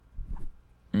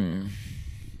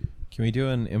Can we do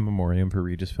an in memoriam for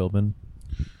Regis Philbin?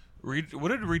 What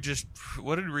did Regis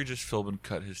Philbin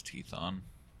cut his teeth on?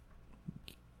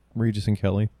 Regis and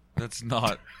Kelly. That's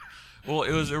not. Well,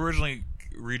 it was originally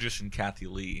Regis and Kathy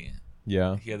Lee.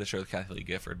 Yeah. He had the show with Kathy Lee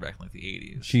Gifford back in like the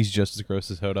 80s. She's just as gross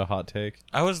as Hoda. Hot take.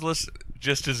 I was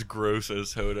just as gross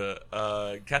as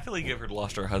Hoda. Kathy Lee Gifford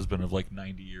lost her husband of like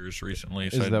 90 years recently.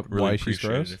 So Is that really why she's appreciate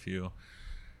gross? it if you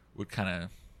would kind of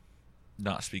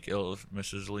not speak ill of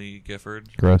Mrs. Lee Gifford.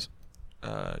 Gross.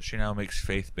 She now makes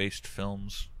faith-based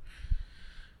films.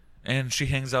 And she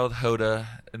hangs out with Hoda,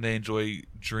 and they enjoy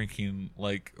drinking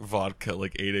like vodka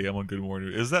like 8 a.m. on Good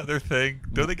Morning. Is that their thing?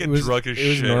 Don't they get drunk as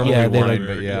shit? Normally Yeah, they wine, like-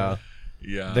 but yeah.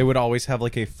 Yeah. They would always have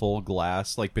like a full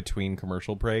glass like between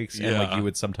commercial breaks, and like Yeah. you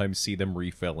would sometimes see them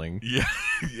refilling. Yeah,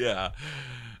 yeah.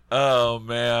 Oh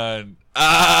man.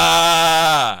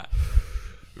 Ah.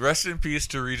 Rest in peace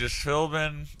to Regis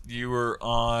Philbin. You were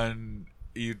on.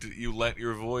 You lent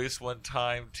your voice one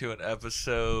time to an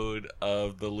episode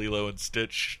of the Lilo and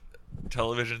Stitch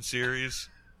television series.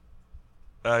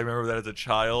 I remember that as a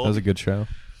child. That was a good show.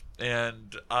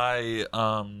 And I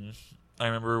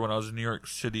remember when I was in New York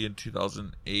City in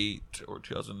 2008 or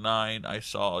 2009, I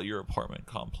saw your apartment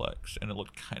complex, and it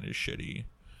looked kind of shitty.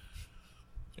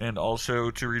 And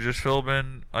also to Regis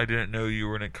Philbin, I didn't know you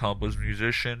were an accomplished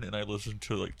musician, and I listened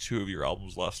to like 2 of your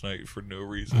albums last night for no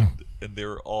reason, and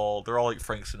they're all like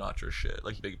Frank Sinatra shit,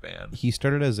 like big band. He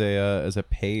started as a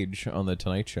page on the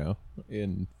Tonight Show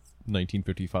in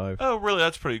 1955. Oh, really?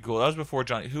 That's pretty cool. That was before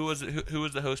Johnny. Who was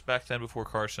the host back then before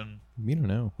Carson? We don't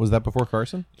know. Was that before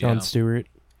Carson? Jon Yeah. Stewart.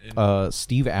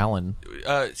 Steve Allen.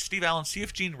 Steve Allen. See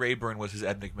if Gene Rayburn was his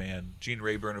Ed McMahon. Gene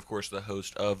Rayburn, of course, the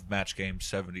host of Match Game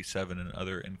 77 and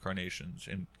other incarnations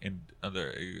in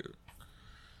other.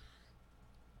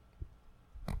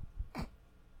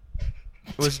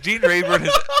 Was Gene Rayburn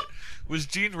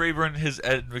his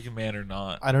Ed McMahon or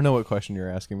not? I don't know what question you're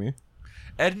asking me.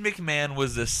 Ed McMahon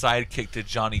was the sidekick to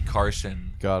Johnny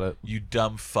Carson. Got it. You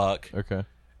dumb fuck. Okay.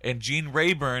 And Gene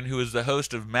Rayburn, who is the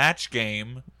host of Match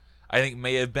Game, I think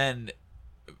may have been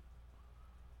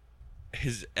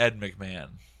his Ed McMahon.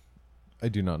 I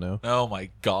do not know. Oh my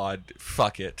God.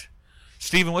 Fuck it.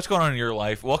 Steven, what's going on in your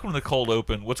life? Welcome to the Cold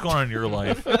Open. What's going on in your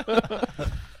life?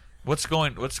 What's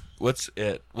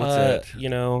it? You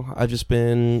know, I've just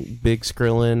been big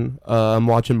Skrillin. I'm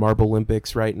watching Marble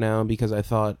Olympics right now because I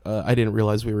thought I didn't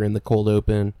realize we were in the cold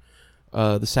open.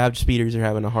 The Savage Speeders are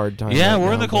having a hard time. Yeah, right we're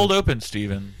now, in the cold open,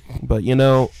 Steven. But you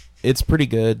know, it's pretty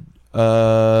good.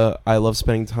 I love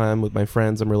spending time with my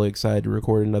friends. I'm really excited to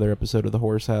record another episode of The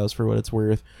Horse House for what it's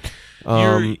worth.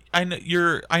 I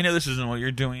know this isn't what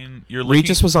you're doing.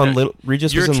 Regis was on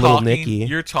Little Nicky.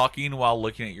 You're talking while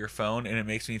looking at your phone, and it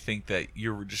makes me think that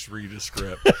you're just reading a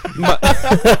script.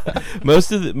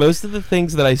 most of the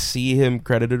things that I see him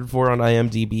credited for on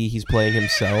IMDb, he's playing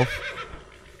himself.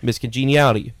 Miss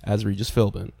Congeniality as Regis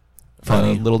Philbin.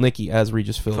 Funny. Little Nicky as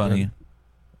Regis Philbin.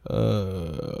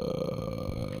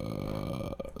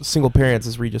 Single Parents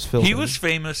as Regis Philbin. He was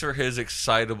famous for his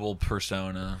excitable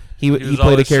persona. He was played a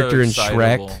always character in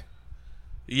excitable. Shrek.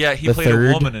 Yeah, he The played Third.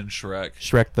 a woman in Shrek.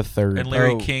 Shrek the Third. And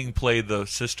Larry Oh. King played the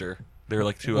sister. They were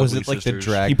like two Was ugly it like the sisters.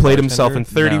 drag? He played himself in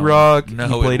bartender? 30 No. Rock. No,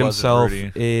 he it played wasn't, himself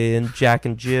Rudy. in Jack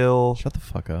and Jill. Shut the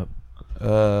fuck up.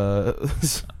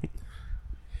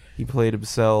 He played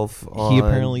himself on He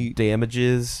apparently-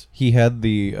 Damages. He had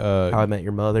the How I Met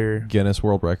Your Mother. Guinness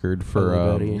World Record for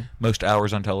Everybody. Most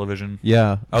hours on television.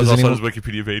 yeah. I was Does also anyone, on his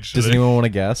Wikipedia page does today. anyone want to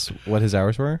guess what his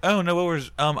hours were? Oh, no, what was...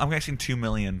 I'm guessing 2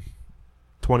 million.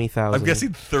 20,000. I'm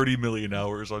guessing 30 million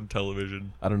hours on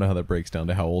television. I don't know how that breaks down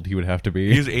to how old he would have to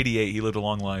be. He was 88. He lived a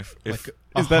long life. If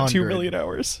Is that 2 100. million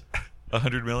hours?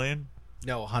 100 million?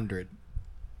 No, 100.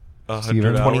 100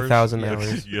 hours? 20,000 Yes.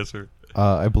 hours. Yes, sir.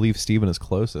 I believe Steven is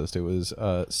closest. It was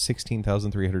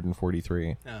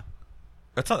 16,343.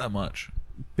 That's not that much.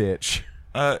 Bitch.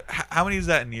 How many is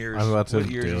that in years? I'm about to What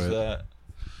years do is it. that?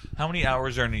 How many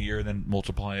hours are in a year? Then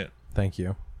multiply it. Thank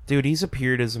you. Dude, he's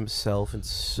appeared as himself in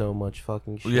so much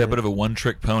fucking shit. Yeah, bit of a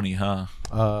one-trick pony, huh?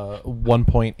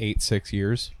 1.86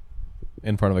 years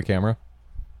in front of a camera.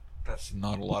 That's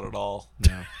not a lot at all.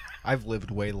 No. I've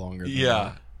lived way longer than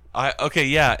Yeah.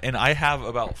 And I have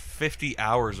about 50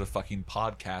 hours of fucking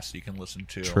podcasts you can listen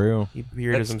to. True. He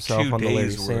appeared as That's himself 2 on the Larry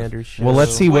days worth. Sanders show. Well,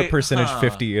 let's see what Wait, percentage huh.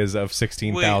 50 is of Wait,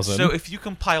 16,000. so if you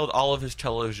compiled all of his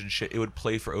television shit, it would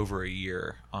play for over a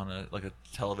year on a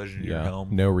television in your yeah, home.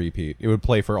 no repeat. It would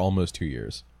play for almost 2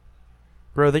 years.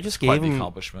 Bro, they just Quite gave the him...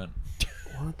 accomplishment.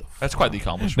 What the That's quite the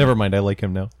accomplishment. Never mind, I like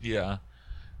him now. Yeah.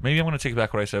 Maybe I'm going to take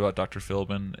back what I said about Dr.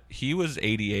 Philbin. He was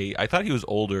 88. I thought he was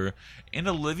older. And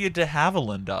Olivia de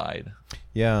Havilland died.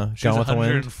 Yeah, She was Gone with the Wind.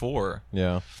 104.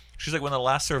 Yeah. She's like one of the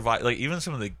last survived. Like even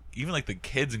like the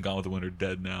kids in Gone with the Wind are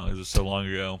dead now. It was so long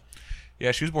ago.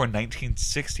 Yeah, she was born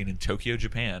 1916 in Tokyo,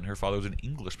 Japan. Her father was an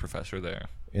English professor there.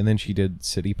 And then she did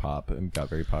City Pop and got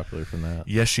very popular from that.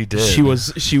 Yes, she did. She was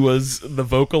the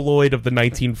Vocaloid of the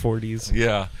 1940s.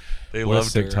 Yeah, they What a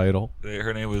loved sick her. title.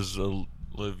 Her name was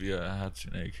Olivia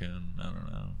Hatsune-kun. I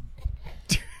don't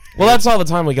know. Well, that's all the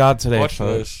time we got today. Watch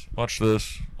folks. this. Watch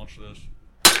this. Watch this.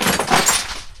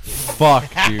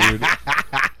 Fuck, dude.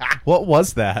 What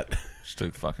was that? Just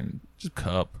a fucking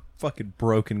cup. Fucking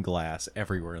broken glass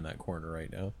everywhere in that corner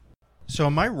right now. So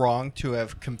am I wrong to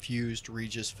have confused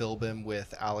Regis Philbin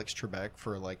with Alex Trebek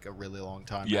for like a really long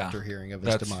time Yeah, after hearing of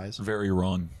his that's demise? very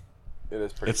wrong. It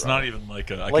is pretty. It's wrong. not even like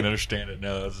I Like- can understand it.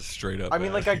 No, that's a straight up. I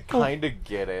mean, like I kind of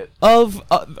get it. Of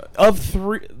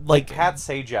three, like Pat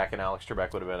Sajak and Alex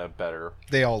Trebek would have been a better.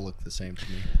 They all look the same to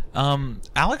me.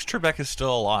 Alex Trebek is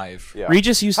still alive. Yeah.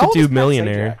 Regis used How to old do is Pat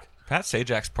Millionaire. Sajak? Pat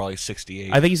Sajak's probably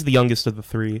 68. I think he's the youngest of the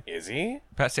three. Is he?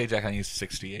 Pat Sajak, I think he's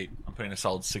 68. I'm putting a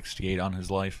solid 68 on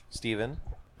his life. Steven?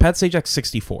 Pat Sajak's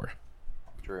 64.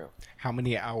 True. How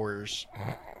many hours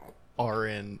are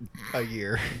in a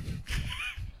year?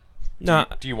 Nah.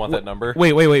 Do you want that number?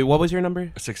 Wait. What was your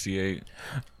number? 68.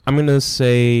 I'm gonna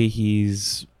say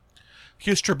he's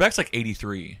Because Trebek's like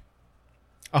 83.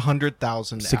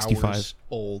 100,000 65. hours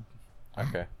old.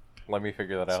 Okay. Let me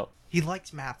figure that out. He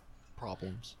likes math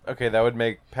problems. Okay, that would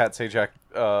make Pat Sajak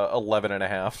 11 and a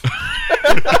half.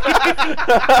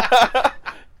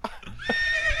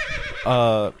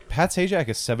 Pat Sajak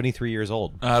is 73 years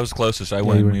old. I was closest. I you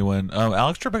win. were- We win.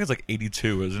 Alex Trebek is like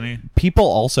 82, isn't he? People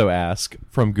also ask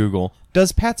from Google,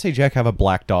 does Pat Sajak have a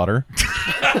black daughter?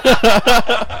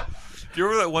 Do you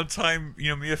remember that one time,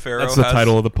 Mia Farrow That's the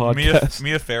title of the podcast.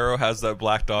 Mia Farrow has that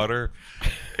black daughter.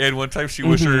 And one time she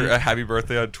wished her a happy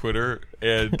birthday on Twitter.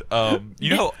 And you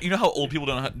know how old people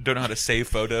don't know how to save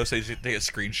photos, so they just take a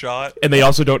screenshot? and they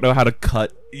also don't know how to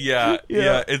cut. Yeah.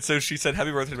 And so she said,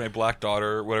 happy birthday to my black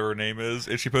daughter, whatever her name is.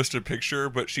 And she posted a picture,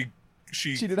 but she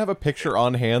She didn't have a picture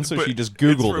on hand, so but she just it's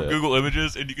Googled from it. Google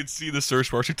Images, and you can see the search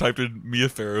bar. She typed in Mia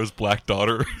Farrow's black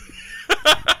daughter.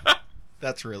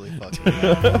 That's really fucking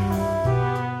bad.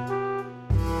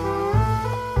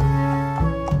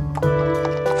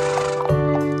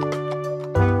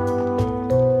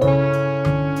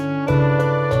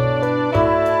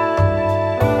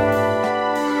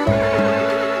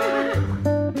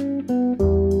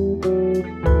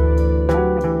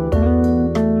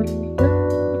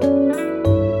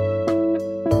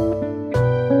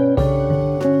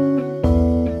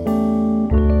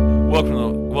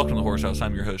 Welcome to the Horse House.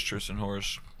 I'm your host, Tristan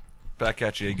Horse. Back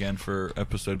at you again for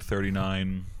episode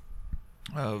 39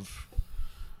 of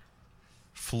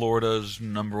Florida's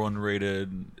 #1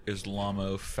 rated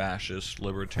Islamo-fascist,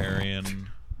 libertarian,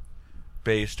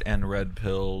 based and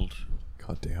red-pilled,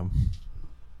 God damn.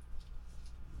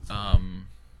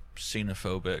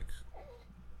 xenophobic,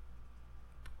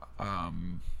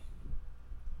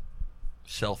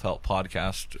 self-help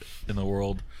podcast in the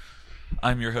world.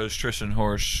 I'm your host, Tristan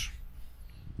Horse.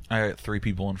 I got 3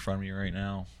 people in front of me right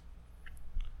now.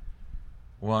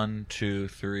 1, 2,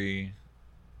 3.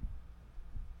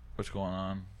 What's going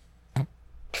on?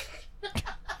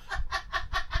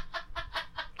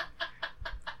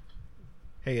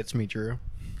 Hey, it's me, Drew.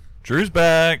 Drew's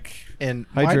back. And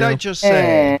Hi, might Drew. I just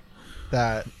say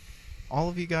that all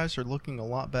of you guys are looking a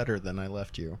lot better than I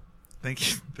left you. Thank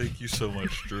you so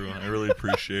much, Drew. I really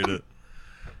appreciate it.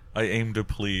 I aim to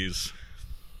please.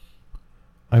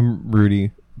 I'm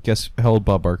Rudy. Guess how old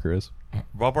Bob Barker is?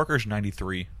 Bob Barker's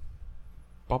 93.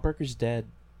 Bob Barker's dead.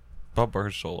 Bob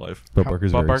Barker's still alive. Bob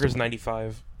Barker's Bob very Barker's still-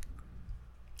 95.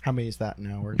 How many is that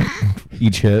in hours?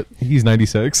 Each hit. He's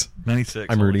 96. 96.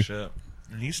 I'm holy Rudy. Shit.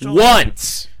 And he's still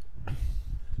Once,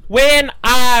 when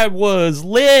I was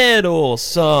little,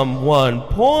 someone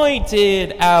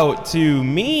pointed out to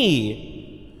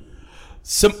me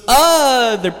some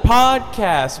other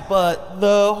podcasts, but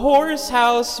the Horse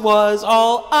House was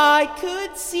all I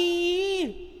could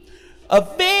see. A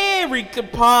very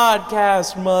good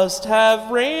podcast must have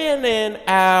ran an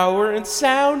hour and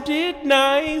sounded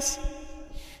nice.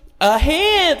 A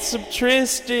handsome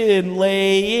Tristan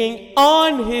laying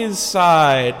on his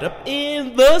side up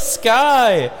in the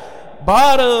sky.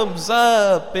 Bottoms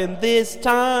up, and this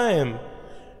time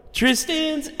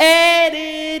Tristan's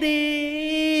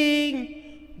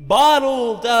editing.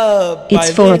 Bottled up. It's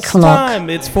by 4 this o'clock. time.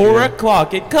 It's 4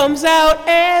 o'clock. It comes out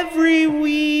every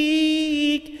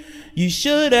week. You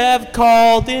should have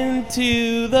called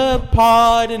into the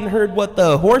pod and heard what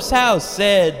the horse house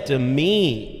said to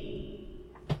me.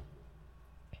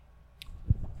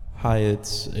 Hi,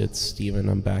 it's Steven.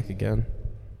 I'm back again.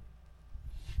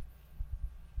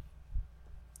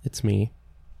 It's me.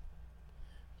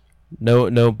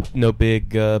 No big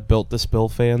Built to Spill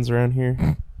fans around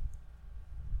here.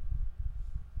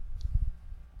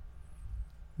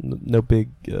 No big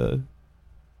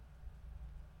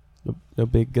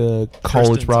college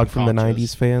Tristan's rock from the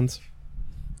unconscious. 90s fans.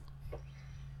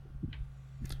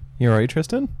 You alright,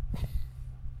 Tristan?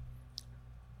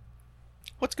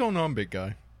 What's going on, big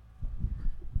guy?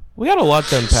 We got a lot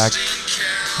to unpack.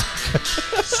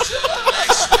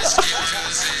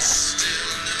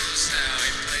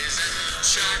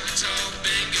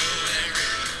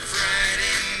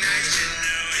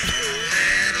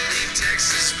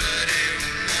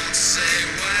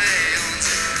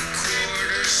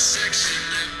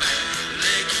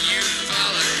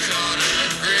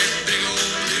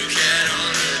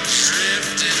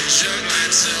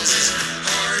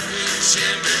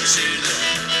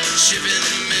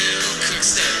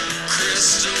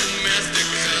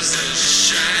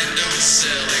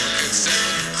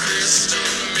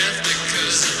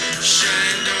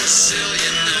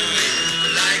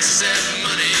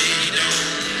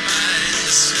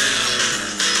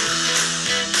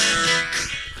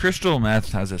 Crystal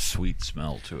meth has a sweet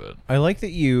smell to it. I like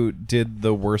that you did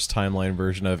the worst timeline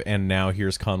version of "and now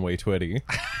here's Conway Twitty."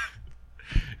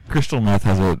 Crystal meth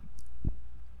has a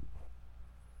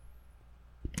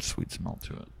sweet smell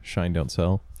to it. Shine don't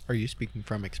sell. Are you speaking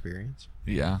from experience?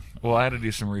 Yeah. Well, I had to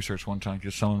do some research one time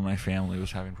because someone in my family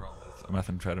was having problems with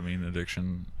methamphetamine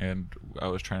addiction, and I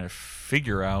was trying to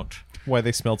figure out. Why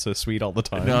they smelled so sweet all the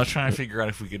time. No, I was trying to figure out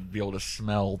if we could be able to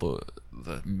smell the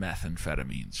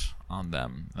methamphetamines on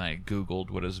them. And I Googled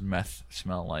what does meth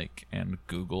smell like, and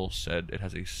Google said it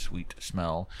has a sweet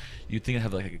smell. You'd think it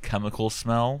had like a chemical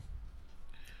smell.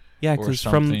 Yeah, Or because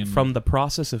something. from the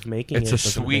process of making It's it a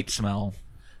doesn't sweet make- smell.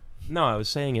 No, I was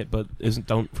saying it, but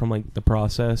don't from like the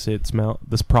process. It smell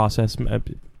this process.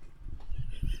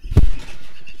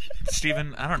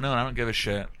 Steven, I don't know. I don't give a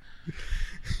shit.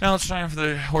 Now it's time for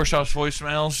the Horse House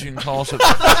voicemails. You can call us at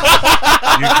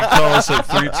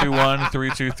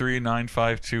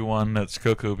 321-323-9521. That's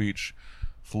Cocoa Beach,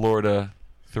 Florida,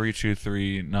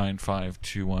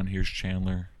 323-9521. Here's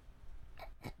Chandler.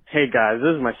 Hey guys,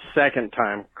 this is my second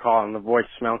time calling the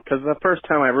voicemail because the first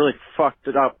time I really fucked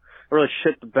it up. I really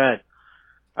shit the bed.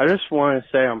 I just want to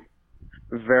say I'm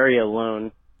very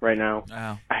alone right now.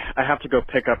 Oh, I have to go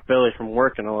pick up Billy from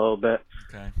work in a little bit,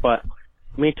 okay. but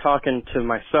me talking to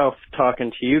myself,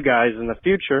 talking to you guys in the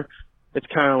future, it's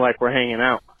kind of like we're hanging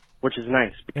out, which is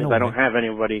nice because In a I don't way. have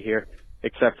anybody here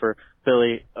except for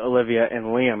Billy, Olivia, and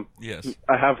Liam. Yes.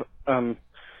 I have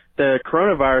the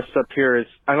coronavirus up here is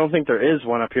I don't think there is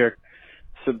one up here,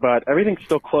 so, but everything's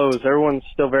still closed. Everyone's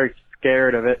still very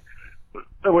scared of it,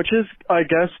 which is I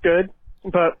guess good.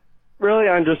 But really,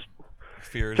 I'm just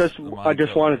Fears I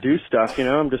just want to do stuff. You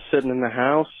know, I'm just sitting in the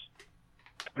house,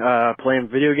 playing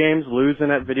video games,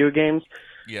 losing at video games,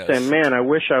 Yes. saying, "Man, I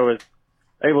wish I was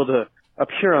able to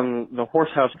appear on the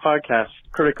Horse House podcast,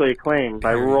 critically acclaimed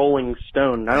by Rolling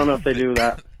Stone." I don't know if they do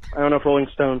that. I don't know if Rolling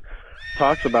Stone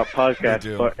talks about podcasts,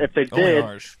 do. but if they Only did,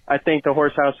 ours. I think the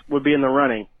Horse House would be in the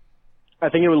running. I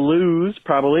think it would lose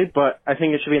probably, but I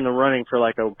think it should be in the running for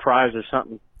like a prize or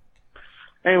something.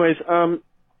 Anyways,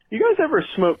 you guys ever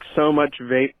smoke so much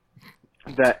vape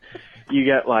that you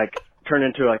get like turned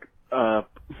into like a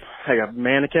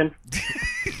mannequin?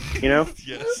 You know?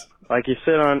 Yes. Like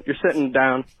you're sitting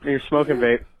down and you're smoking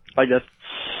vape like this.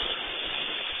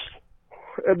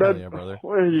 And then Hell yeah, brother.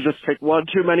 you just take one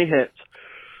too many hits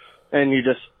and you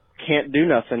just can't do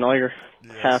nothing. All your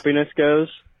happiness goes.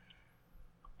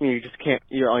 You just can't,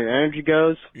 all your energy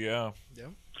goes. Yeah.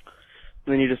 And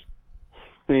then you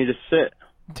just sit.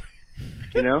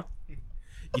 You know?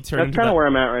 You turn That's into kind of that, where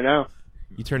I'm at right now.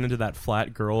 you turn into that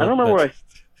flat girl. I don't remember that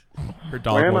where her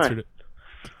dog where am wants I? her to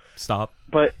stop.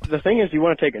 But the thing is, you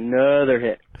want to take another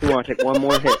hit. You want to take one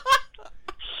more hit.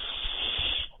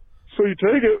 So you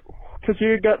take it because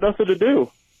you got nothing to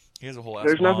do. He has a whole ass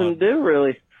There's nothing to do,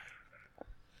 really.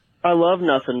 I love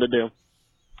nothing to do.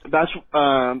 That's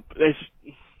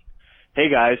hey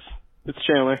guys, it's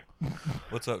Chandler.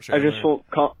 What's up, I Chandler? just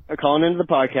calling into the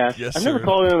podcast. Yes, I've never sir.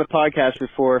 called into the podcast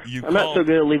before. You I'm not so called-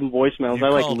 good at leaving voicemails. you I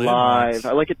like called in live. once.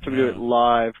 I like it to do Yeah. it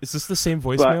live. Is this the same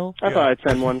But voicemail? I thought I'd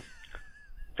send one.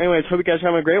 Anyways, hope you guys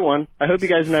have a great one. I hope you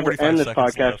guys never 45 end this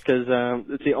seconds podcast left. because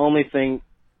it's the only thing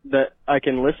that I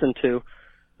can listen to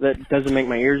that doesn't make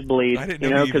my ears bleed. I didn't you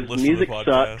know know, you even because listened to music the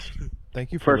podcast podcast.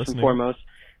 Thank you for first listening. and foremost.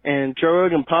 And Joe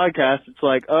Rogan podcast, it's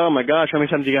like, oh my gosh, how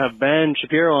many times do you have Ben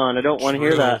Shapiro on? I don't want to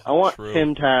hear that. I want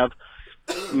him to have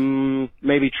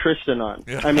maybe Tristan on.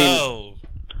 I mean, Hello.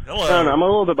 I don't know, I'm a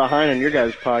little bit behind on your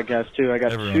guys' podcast too. I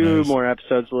got Everyone 2 is. more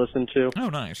episodes to listen to. Oh,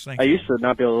 nice. Thank I you. used to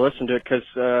not be able to listen to it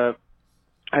because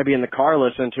I'd be in the car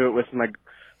listening to it with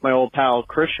my old pal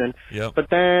Christian. Yep. But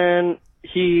then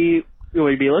he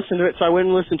would be listening to it, so I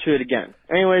wouldn't listen to it again.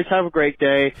 Anyways, have a great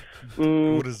day.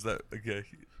 What is that? Okay.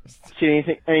 See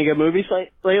any good movies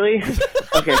lately?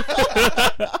 Okay.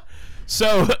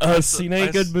 So, seen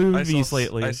any good movies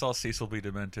lately? I saw Cecil B.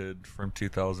 Demented from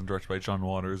 2000, directed by John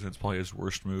Waters, and it's probably his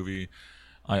worst movie.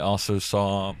 I also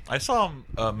saw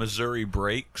Missouri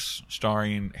Breaks,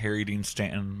 starring Harry Dean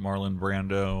Stanton, Marlon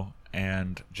Brando,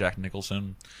 and Jack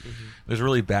Nicholson. Mm-hmm. There's a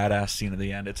really badass scene at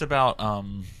the end. It's about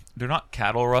they're not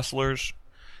cattle rustlers.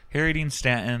 Harry Dean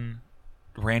Stanton,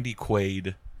 Randy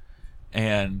Quaid,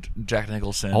 and Jack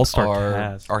Nicholson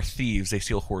are thieves. They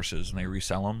steal horses and they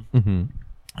resell them. Mm-hmm.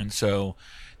 And so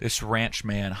this ranch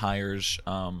man hires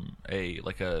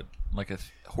a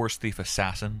horse thief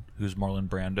assassin who's Marlon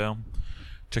Brando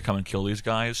to come and kill these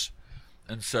guys.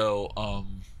 And so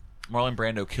Marlon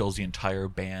Brando kills the entire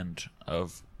band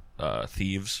of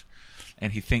thieves,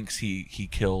 and he thinks he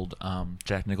killed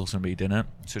Jack Nicholson, but he didn't.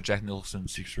 So Jack Nicholson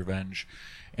seeks revenge,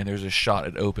 and there's a shot.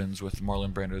 It opens with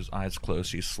Marlon Brando's eyes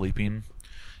closed. He's sleeping,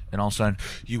 and all of a sudden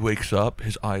he wakes up,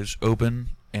 his eyes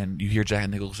open, and you hear Jack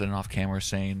Nicholson off camera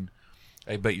saying,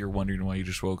 "I bet you're wondering why you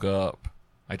just woke up.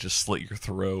 I just slit your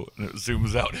throat." And it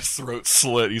zooms out, his throat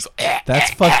slit. He's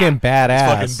That's fucking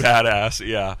badass. It's fucking badass,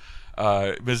 yeah.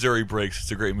 Missouri Breaks.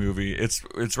 It's a great movie. It's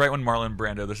right when Marlon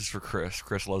Brando. This is for Chris.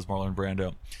 Chris loves Marlon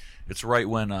Brando. It's right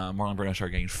when Marlon Brando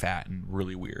started getting fat and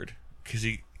really weird, because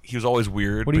he was always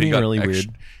weird. What do you mean really weird?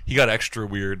 He got extra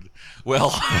weird.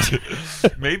 Well,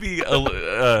 maybe a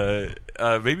little.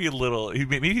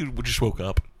 Maybe he just woke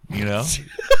up. You know,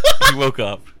 he woke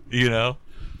up. You know,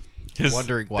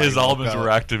 Wondering why his he woke almonds up. were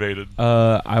activated.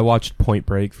 I watched Point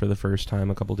Break for the first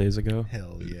time a couple days ago.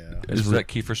 Hell yeah. Is that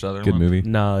Kiefer Sutherland? Good movie.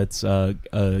 No, it's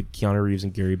Keanu Reeves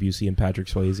and Gary Busey and Patrick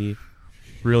Swayze.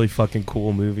 Really fucking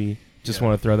cool movie. Just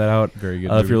want to throw that out. Very good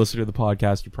If movie. you're listening to the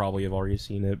podcast, you probably have already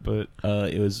seen it, but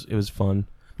it was fun.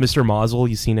 Mr. Mazel,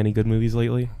 you seen any good movies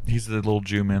lately? He's the little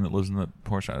Jew man that lives in the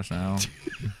porch house now.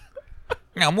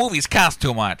 Now, movies cost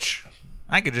too much.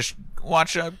 I could just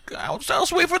watch I'll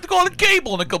wait for it to go on the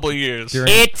cable in a couple of years.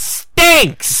 It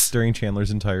stinks! During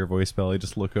Chandler's entire voice spell, I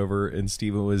just look over and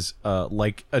Steven was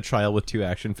like a child with 2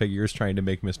 action figures trying to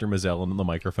make Mr. Mazzell and the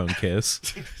microphone kiss.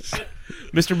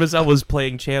 Mr. Mazel was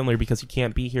playing Chandler because he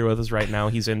can't be here with us right now.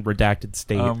 He's in redacted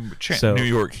state. New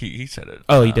York, he said it.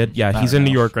 Oh, he did? Yeah, he's in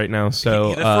New York right now.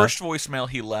 So the first voicemail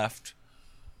he left,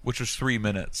 which was 3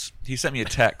 minutes, he sent me a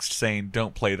text saying,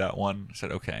 "Don't play that one." I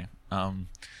said, "Okay."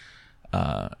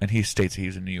 And he states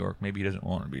he's in New York. Maybe he doesn't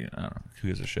want to be. I don't know. Who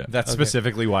gives a shit? That's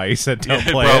specifically why he said don't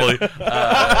Yeah, play probably.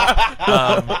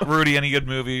 it. Rudy, any good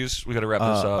movies? We got to wrap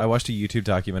this up. I watched a YouTube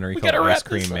documentary called gotta wrap Ice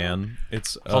Cream this up. Man.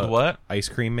 It's Called what? Ice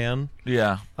Cream Man.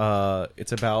 Yeah.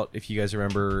 It's about, if you guys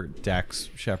remember Dax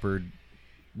Shepard.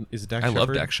 Is it Dax I Shepard?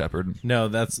 love Dax Shepard. No,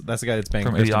 that's the guy that's banging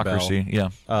From Kristen Idiocracy,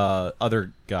 Bell. yeah.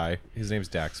 Other guy. His name's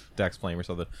Dax Flame or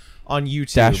something. On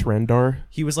YouTube. Dash Rendar.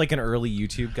 He was like an early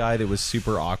YouTube guy that was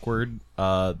super awkward.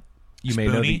 You may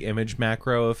know Spoonie? the image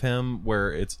macro of him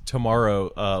where it's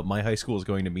tomorrow my high school is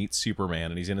going to meet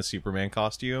Superman and he's in a Superman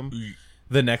costume.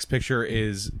 The next picture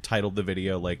is titled the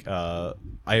video like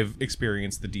I've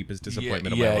experienced the deepest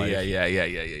disappointment of my life.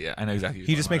 Yeah. I know exactly.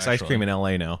 He just makes ice cream in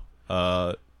LA now.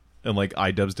 And like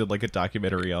iDubbbz did like a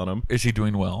documentary on him. Is he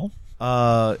doing well?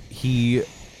 He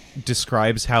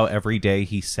describes how every day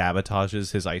he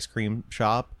sabotages his ice cream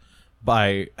shop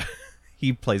by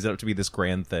he plays it up to be this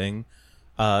grand thing.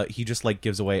 He just like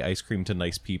gives away ice cream to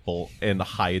nice people and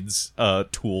hides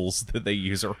tools that they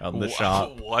use around the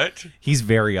shop. What? He's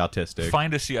very autistic.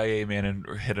 Find a CIA man and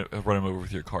run him over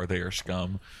with your car. They are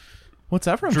scum. What's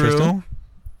that from, Drew? Tristan?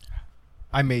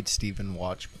 I made Steven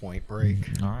watch Point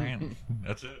Break. All right.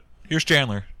 That's it. Here's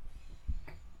Chandler.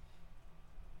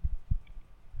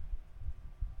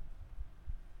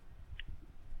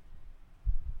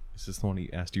 Is this the one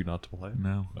he asked you not to play?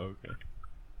 No. Okay.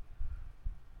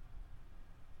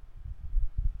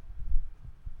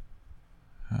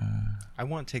 I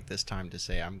want to take this time to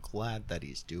say I'm glad that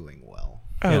he's doing well.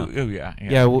 Oh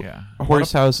yeah.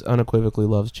 Horse House unequivocally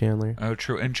loves Chandler. Oh,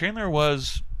 true. And Chandler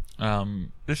was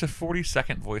there's a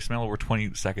 40-second voicemail. We're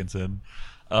 20 seconds in.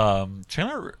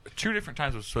 Chandler 2 different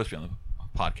times was supposed to be on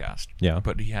the podcast. Yeah.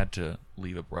 But he had to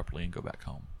leave abruptly and go back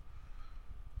home.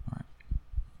 All right.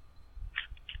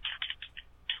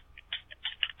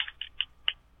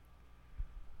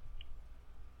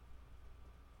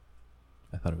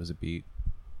 thought it was a beat.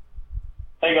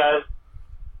 Hey guys,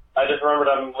 I just remembered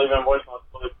I'm leaving a voicemail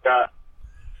with Luke Scott.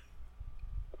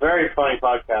 Very funny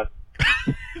podcast.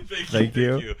 Thank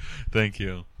you. Thank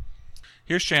you.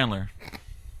 Here's Chandler.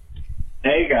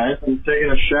 Hey guys, I'm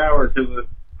taking a shower because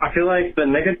I feel like the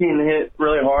nicotine hit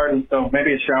really hard, and so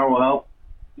maybe a shower will help.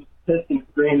 Just pissing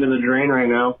straight into the drain right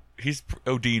now. He's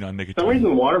OD'ing on For nicotine. some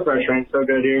reason, water pressure ain't so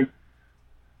good here.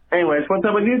 Anyways, what's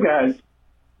up with you guys?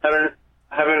 Haven't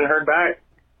heard back.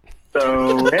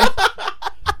 So, hey.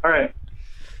 All right.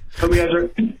 Hope you guys are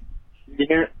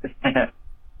here.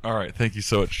 All right, thank you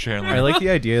so much, Chandler. I like the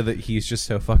idea that he's just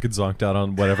so fucking zonked out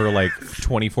on whatever, like,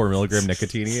 24 milligram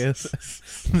nicotine he is,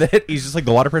 that he's just like,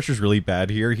 the water pressure's really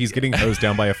bad here. He's getting hosed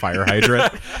down by a fire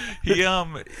hydrant.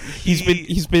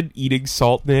 He's been eating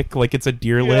salt, Nick, like it's a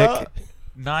deer lick.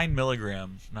 9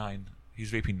 milligrams. 9.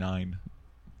 He's vaping 9.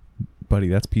 Buddy,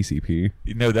 that's PCP.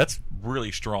 No, that's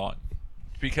really strong.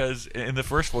 Because in the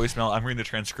first voicemail, I'm reading the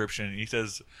transcription, and he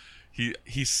says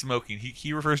he's smoking.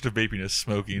 He refers to vaping as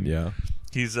smoking. Yeah.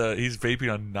 He's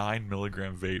vaping on 9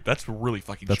 milligram vape. That's really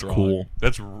fucking That's strong. cool.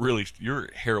 That's really, your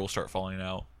hair will start falling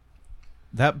out.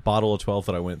 That bottle of 12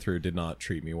 that I went through did not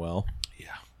treat me well. Yeah.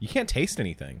 You can't taste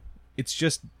anything. It's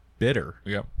just bitter.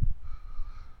 Yep.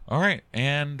 All right,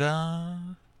 and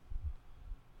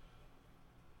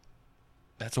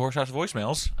that's the Horse House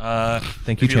voicemails.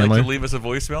 Thank you, if you'd like Chandler. to leave us a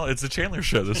voicemail, it's the Chandler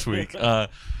Show this week.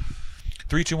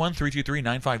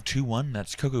 321-323-9521.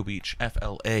 That's Cocoa Beach,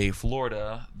 FLA,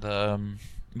 Florida, the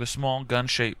small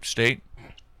gun-shaped state.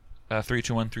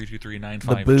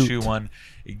 321-323-9521.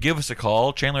 Give us a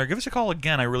call. Chandler, give us a call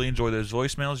again. I really enjoy those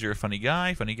voicemails. You're a funny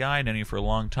guy. Known you for a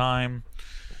long time.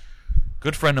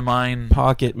 Good friend of mine.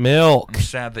 Pocket milk. I'm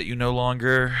sad that you no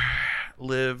longer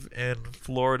live in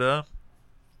Florida.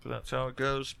 But that's how it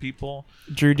goes, people.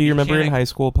 Drew, do you remember in can't- high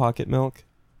school Pocket Milk?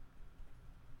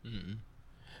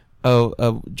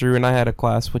 Oh, Drew and I had a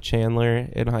class with Chandler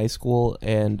in high school,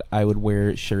 and I would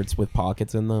wear shirts with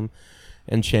pockets in them.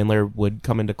 And Chandler would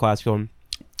come into class going,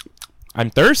 "I'm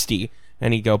thirsty."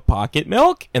 And he'd go, "Pocket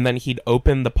milk?" And then he'd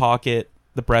open the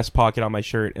breast pocket on my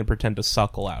shirt and pretend to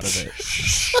suckle out of it.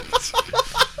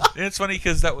 And it's funny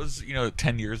because that was,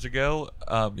 10 years ago.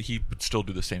 He would still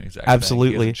do the same exact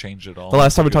Absolutely. thing. He hasn't changed at all. The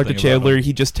last time I Good talked to thing about Chandler, him.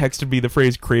 he just texted me the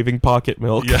phrase "craving pocket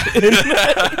milk." Yeah.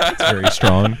 It's very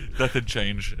strong. Nothing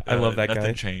changed. I love that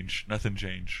nothing guy. Nothing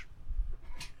changed.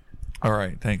 All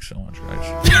right. Thanks so much, guys.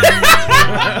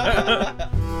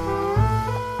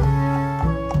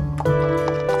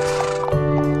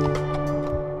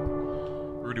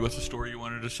 Rudy, what's the story you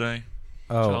wanted to say?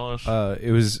 Tell us.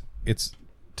 It's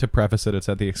to preface it, it's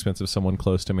at the expense of someone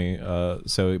close to me,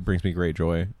 so it brings me great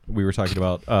joy. We were talking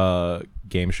about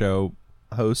game show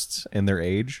hosts and their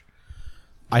age.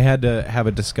 I had to have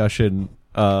a discussion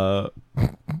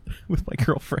with my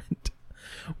girlfriend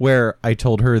where I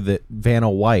told her that Vanna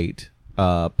White,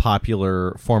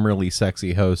 popular, formerly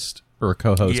sexy host or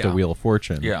co-host Yeah. of Wheel of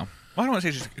Fortune. Yeah. Well, I don't want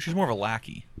to say she's more of a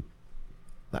lackey.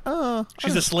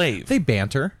 She's a slave. They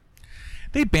banter.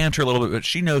 They banter a little bit, but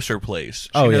she knows her place. She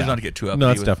Oh, knows yeah. not to get too uppity No,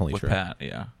 that's with, definitely with true. Pat.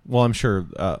 Yeah. Well, I'm sure.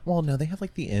 Well, no, they have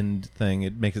like the end thing.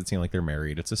 It makes it seem like they're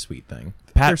married. It's a sweet thing.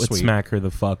 Pat They're would sweet. smack her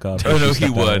the fuck up. Oh if no, she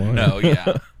he stepped out of would. line. No,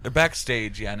 yeah. They're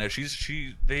backstage. Yeah, no,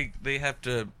 they have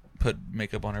to put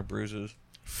makeup on her bruises.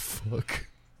 Fuck.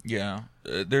 Yeah,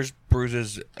 there's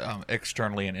bruises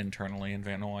externally and internally in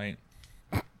Vanna White.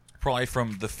 Probably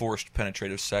from the forced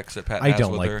penetrative sex that Pat I has don't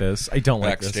with like her this. I don't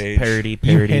like this. backstage. Parody.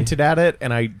 You hinted at it,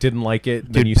 and I didn't like it.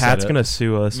 then Dude, you Pat's said it. gonna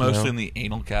sue us. Mostly now. in the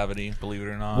anal cavity, believe it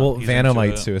or not. Well, He's Vanna into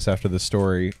might it. sue us after the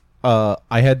story. I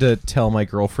had to tell my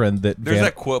girlfriend that There's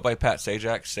that quote by Pat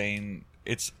Sajak saying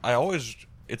it's always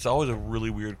a really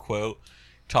weird quote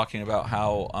talking about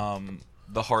how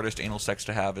the hardest anal sex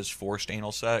to have is forced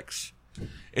anal sex.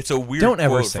 It's a weird Don't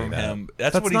quote ever say from that. him.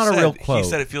 That's That's what he not a said. real He quote.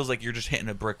 said it feels like you're just hitting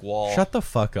a brick wall. Shut the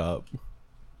fuck up.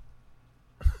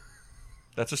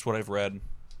 That's just what I've read.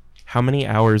 How many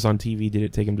hours on TV did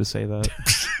it take him to say that?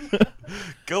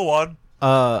 Go on.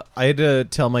 I had to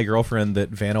tell my girlfriend that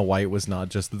Vanna White was not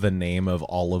just the name of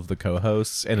all of the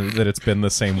co-hosts, and that it's been the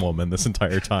same woman this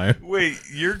entire time. Wait,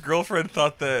 your girlfriend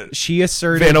thought that She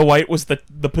asserted. Vanna White was the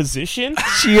position?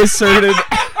 She asserted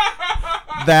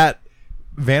that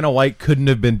Vanna White couldn't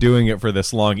have been doing it for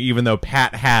this long, even though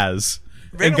Pat has.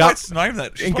 Vanna and got White's not even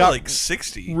that. She's and probably got like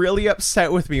 60. really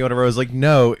upset with me whenever I was like,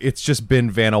 no, it's just been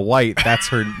Vanna White. That's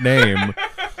her name.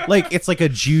 Like, it's like a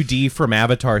Judy from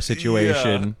Avatar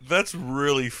situation. Yeah, that's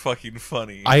really fucking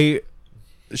funny.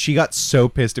 She got so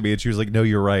pissed at me, and she was like, no,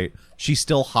 you're right. She's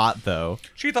still hot, though.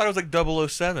 She thought it was like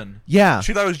 007. Yeah.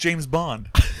 She thought it was James Bond.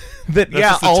 that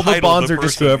yeah, just the all the title of bonds the are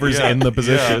just person. whoever's Yeah. in the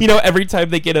position. Yeah. You know, every time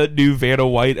they get a new Vanna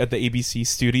White at the ABC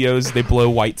studios, they blow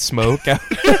white smoke out.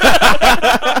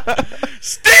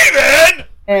 Steven!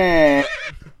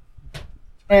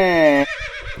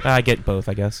 I get both,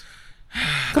 I guess.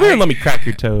 Come here and let me crack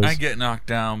your toes. I get knocked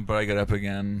down, but I get up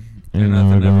again. And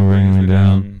nothing ever brings me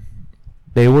down.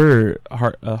 They were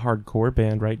a hardcore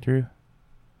band, right, Drew?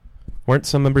 Weren't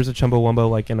some members of Chumbawamba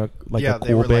like in a yeah, a they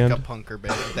cool were band? like a punker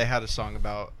band. They had a song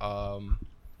about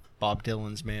Bob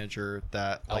Dylan's manager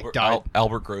that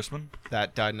Albert Grossman?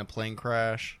 that died in a plane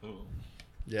crash.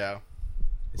 Yeah,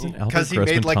 Isn't Albert 'Cause he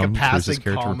Grossman made, like, a Tom Cruise's passing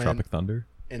character from comment. Tropic Thunder?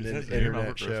 in Is an his name internet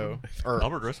Albert show Grossman? or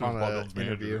Albert Grossman on was Bob an Dylan's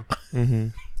manager. interview. Mm-hmm.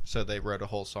 So they wrote a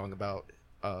whole song about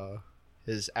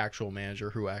his actual manager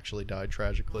who actually died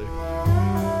tragically.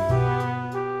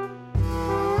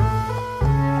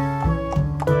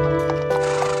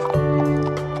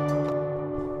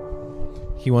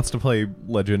 He wants to play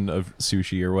Legend of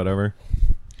Sushi or whatever.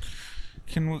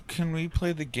 Can we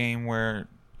play the game where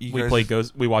you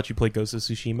guys We watch you play Ghost of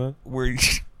Tsushima. where you,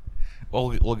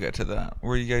 we'll get to that.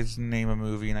 Where you guys name a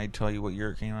movie and I tell you what year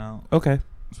it came out. Okay.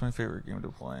 It's my favorite game to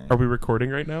play. Are we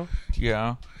recording right now?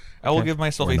 Yeah. I will Okay. give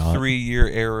myself Or a not. 3-year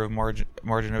error of margin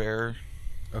of error.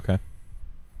 Okay.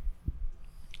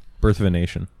 Birth of a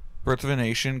Nation. Birth of a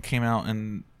Nation came out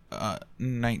in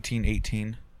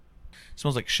 1918.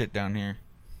 Smells like shit down here.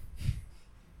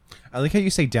 I like how you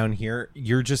say down here.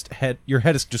 Your head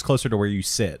is just closer to where you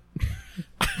sit.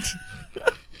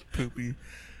 Poopy.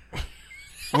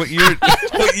 What year?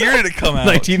 What year did it come out?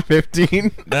 1915.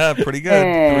 Pretty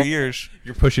good. 3 years.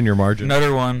 You're pushing your margin.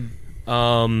 Another one.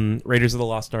 Raiders of the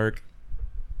Lost Ark.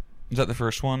 Is that the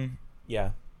first one? Yeah.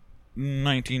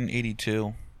 1982.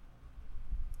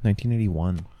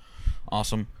 1981.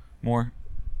 Awesome. More.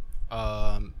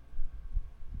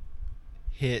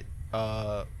 Hit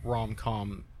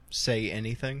rom-com Say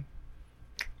Anything.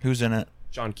 Who's in it?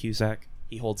 John Cusack.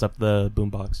 He holds up the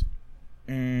boombox.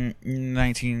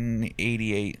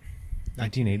 1988.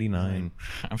 1989.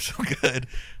 I'm so good.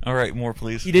 All right, more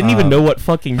please. He didn't even know what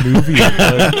fucking movie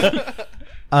it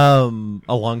was.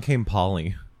 Along Came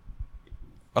Polly.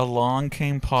 Along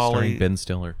Came Starring Polly. Ben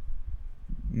Stiller.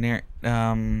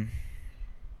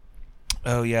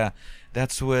 Oh yeah,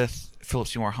 that's with Philip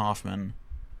Seymour Hoffman.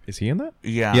 Is he in that?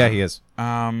 Yeah. Yeah, he is.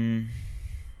 I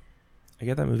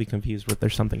get that movie confused with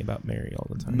There's Something About Mary all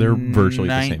the time. They're virtually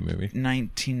the same movie.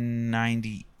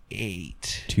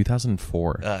 1998.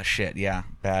 2004. Shit. Yeah,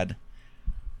 bad.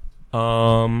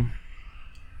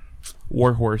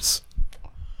 Warhorse.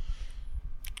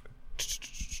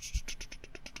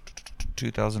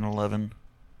 2011.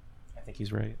 I think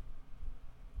he's right.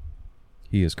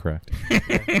 He is correct.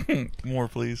 More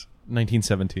please.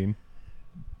 1917.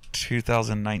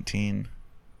 2019.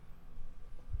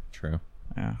 True.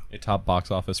 Yeah. It topped box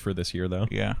office for this year, though.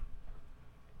 Yeah.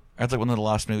 That's like one of the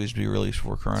last movies to be released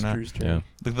before Corona. Screw's turn.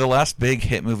 Yeah. The last big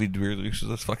hit movie to be released was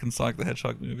this fucking Sonic the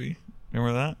Hedgehog movie.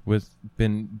 Remember that? With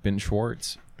Ben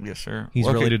Schwartz. Yes, sir. He's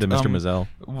Okay, related to Mr. Mazzell.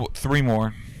 3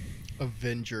 more.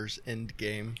 Avengers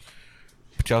Endgame.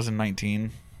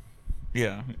 2019.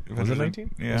 Yeah. Was it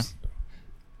 19? Yeah.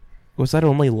 Was that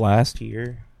only last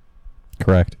year?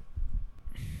 Correct.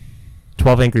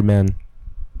 12 Angry Men.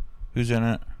 Who's in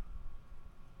it?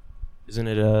 Isn't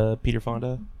it Peter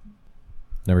Fonda?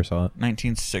 Never saw it.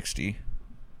 1960.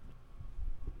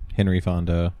 Henry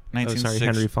Fonda. Oh, sorry,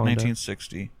 Henry Fonda.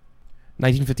 1960.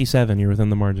 1957. You're within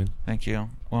the margin. Thank you.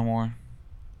 One more.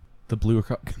 The Blue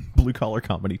Collar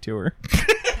Comedy Tour.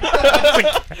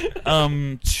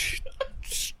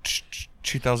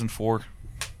 2004.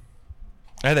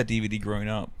 I had that DVD growing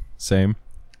up. Same.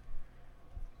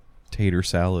 Tater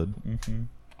Salad. Mm-hmm.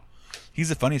 He's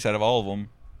the funniest out of all of them.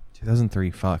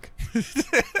 2003. Fuck.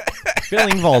 Bill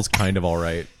Engvall's kind of all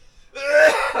right.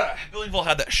 Billy Engvall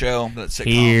had that show, that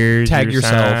sitcom. Here's Tag your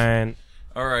yourself. sign.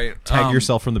 All right. Tag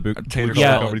yourself from the Tater Blue Collar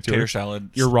salad. Comedy Tour. Tater salad.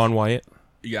 You're Ron Wyatt.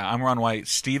 Yeah, I'm Ron White.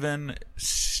 Steven.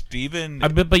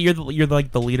 But you're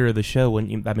like the leader of the show.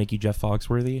 Wouldn't that make you Jeff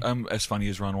Foxworthy? I'm as funny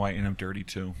as Ron White, and I'm dirty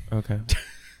too. Okay.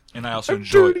 And I also I'm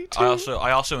enjoy. dirty too.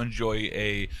 I also enjoy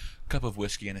a cup of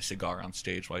whiskey and a cigar on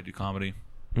stage while I do comedy.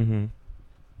 Mm-hmm.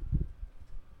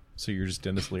 So you're just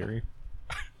Dennis Leary.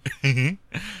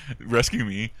 Rescue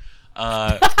me.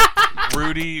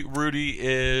 Rudy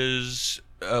is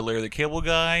Larry the Cable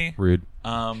Guy. Rude.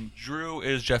 Drew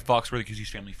is Jeff Foxworthy because he's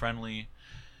family friendly.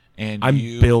 And I'm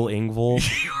you, Bill Engvall.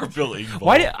 You're Bill Engvall.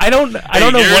 Why? I don't know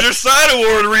Here's what. your side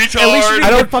award, retard. At least you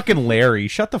didn't get fucking Larry.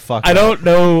 Shut the fuck up. I don't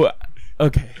know.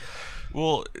 Okay.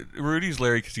 Well, Rudy's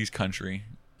Larry because he's country.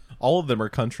 All of them are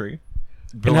country.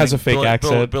 And has a fake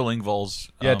accent. Bill Engvall's.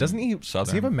 Yeah, doesn't he? Southern.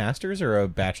 Does he have a master's or a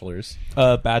bachelor's?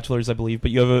 Bachelor's, I believe,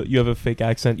 but you have a fake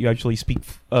accent. You actually speak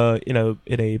in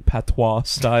a patois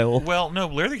style. Well, no,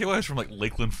 Larry the Cable Guy's from like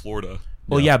Lakeland, Florida.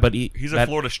 Well, yeah, but He's a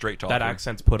Florida straight talker. That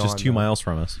accent's put Just on. 2 miles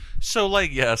from us. So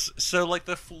like yes, so like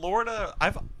the Florida.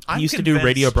 I'm He used to do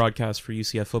radio broadcasts for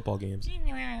UCF football games. I'm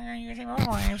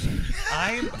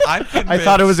convinced, I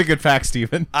thought it was a good fact,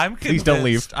 Stephen. I'm convinced, Please don't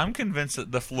leave. I'm convinced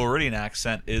that the Floridian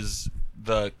accent is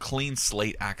the clean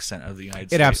slate accent of the United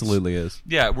States. It absolutely is.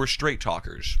 Yeah, we're straight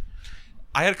talkers.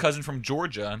 I had a cousin from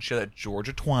Georgia, and she had that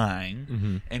Georgia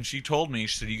twang, and she told me,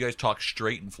 she said, "You guys talk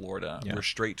straight in Florida. Yeah. We're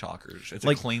straight talkers. It's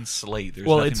Like- a clean slate. There's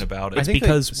Well, nothing about it." I think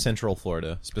because- Central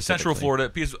Florida, specifically. Central Florida,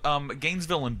 because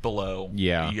Gainesville and below,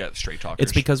 Yeah. you got straight talkers.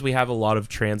 It's because we have a lot of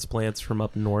transplants from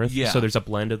up north. Yeah. So there's a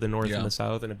blend of the north Yeah. and the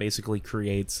south, and it basically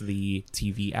creates the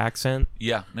TV accent,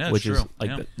 yeah, that's which true. is like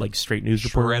yeah. like straight news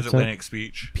reporter accent. Transatlantic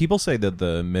speech. People say that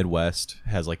the Midwest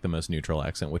has like the most neutral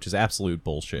accent, which is absolute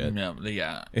bullshit. No,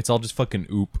 yeah, It's all just fucking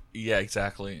oop. yeah,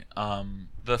 exactly.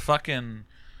 The fucking,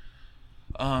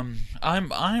 I'm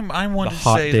one The to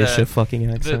hot say dish that of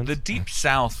fucking accents. the deep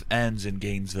South ends in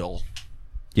Gainesville.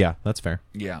 Yeah, that's fair.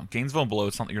 Yeah, Gainesville and below.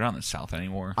 It's not. You're not in the South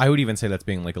anymore. I would even say that's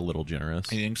being like a little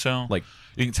generous. You think so? Like,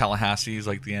 you think Tallahassee is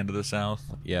like the end of the South?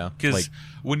 yeah, Because like,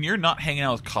 when you're not hanging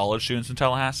out with college students in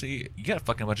Tallahassee, you got a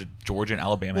fucking bunch of Georgia and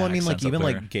Alabama. well, I mean, like accents up even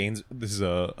there. like Gaines. This is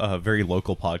a very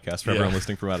local podcast for Yeah. everyone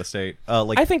listening from out of state.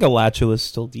 Like, I think Alachua is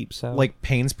still deep south. like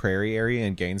Paynes Prairie area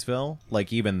in Gainesville.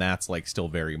 Like even that's like still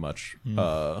very much Hmm.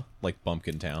 like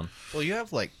Bumpkin Town. Well, you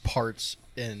have like parts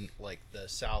in like the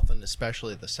South and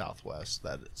especially the Southwest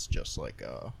that it's just like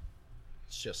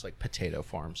potato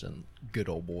farms and good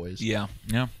old boys. yeah,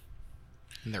 yeah.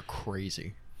 And they're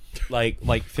crazy. like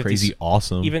 50, Crazy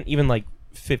awesome. even like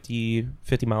 50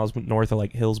 miles north of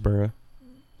like Hillsborough.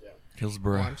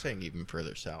 Hillsborough. Well, I'm saying even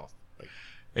further south. Like,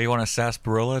 Hey, you want a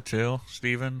sarsaparilla too,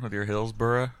 Steven, with your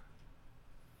Hillsborough?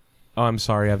 Oh, I'm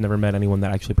sorry, I've never met anyone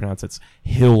that actually pronounces it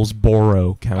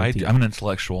Hillsborough County. I'm an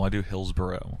intellectual. I do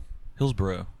Hillsborough.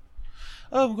 Hillsborough.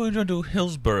 Oh, I'm going to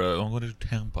Hillsborough. I'm going to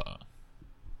Tampa.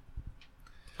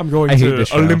 I'm going I hate to this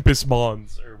show. Olympus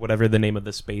Mons or whatever the name of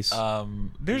the space.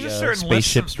 There's The, a certain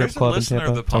Spaceship Strip there's a Club in listener of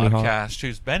Tampa, the Tony Hawk. podcast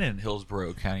who's been in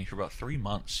Hillsborough County for about 3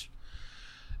 months,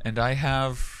 and I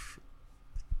have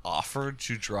offered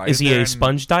to drive. Is he there a and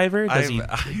sponge diver? Does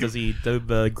I've- does he do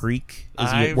the Greek?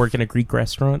 Is he I've- work in a Greek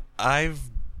restaurant? I've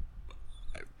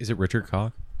is it Richard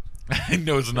Koch? I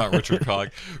know it's not Richard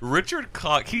Koch. Richard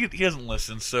Koch, he hasn't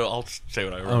listened, so I'll say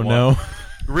what I really Oh want. no.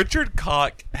 Richard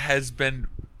Koch has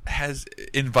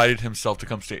invited himself to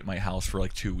come stay at my house for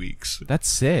like 2 weeks. That's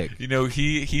sick. You know,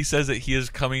 he says that he is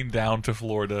coming down to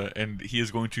Florida and he is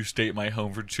going to stay at my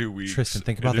home for 2 weeks. Tristan,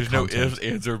 think And about the there's no content. ifs,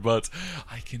 ands, or buts.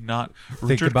 I cannot.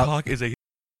 Richard about- Koch is a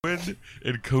heroin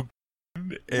and cocaine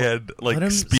and like Let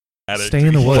him speed addict. stay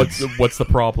in the woods. What's the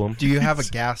problem? do you have a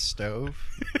gas stove?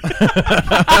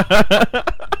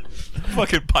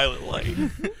 Fucking pilot light.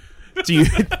 Do you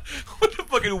What the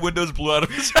fucking windows blew out of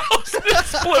his house and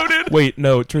exploded. wait?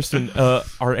 No, Tristan.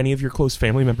 Are any of your close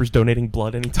family members donating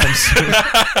blood anytime soon?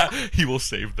 He will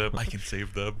save them. I can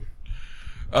save them.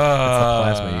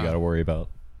 Plasma you got to worry about.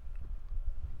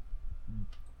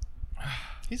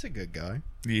 He's a good guy.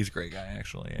 He's a great guy,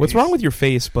 actually. What's wrong with your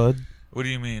face, bud? What do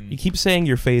you mean? You keep saying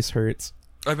your face hurts.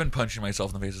 I've been punching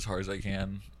myself in the face as hard as I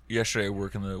can. Yesterday, I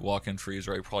worked in the walk-in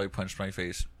freezer. I probably punched my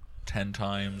face 10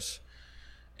 times,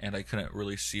 and I couldn't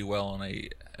really see well, and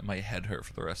my head hurt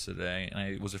for the rest of the day. And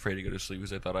I was afraid to go to sleep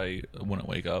because I thought I wouldn't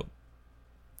wake up.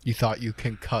 You thought you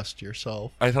concussed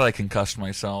yourself. I thought I concussed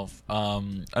myself.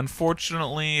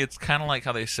 Unfortunately, it's kind of like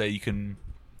how they say you can.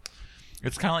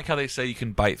 It's kind of like how they say you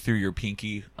can bite through your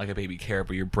pinky like a baby carrot,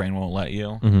 but your brain won't let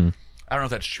you. Mm-hmm. I don't know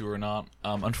if that's true or not.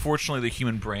 Unfortunately, the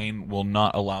human brain will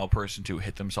not allow a person to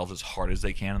hit themselves as hard as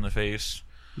they can in the face.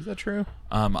 Is that true?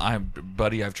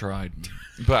 I've tried,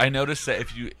 but I noticed that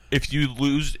if you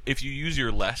use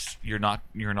your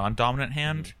non-dominant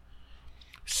hand,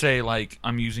 say like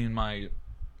I'm using my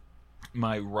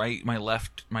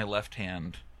left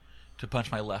hand to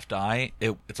punch my left eye,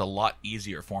 it's a lot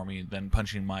easier for me than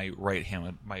punching my right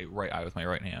eye with my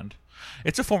right hand.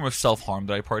 It's a form of self-harm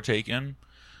that I partake in.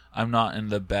 I'm not in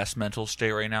the best mental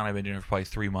state right now, and I've been doing it for probably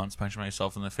 3 months, punching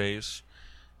myself in the face.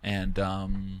 And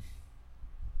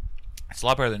it's a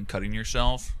lot better than cutting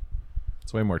yourself.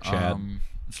 It's way more Chad.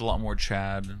 It's a lot more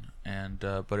Chad, and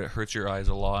but it hurts your eyes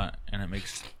a lot, and it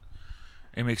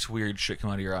makes weird shit come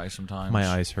out of your eyes sometimes. My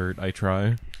eyes hurt. I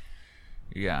try.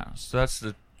 Yeah, so that's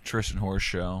the Tristan Horse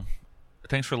Show.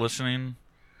 Thanks for listening.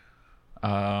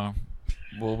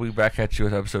 We'll be back at you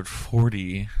with episode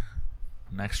 40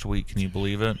 next week. Can you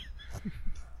believe it?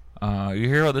 You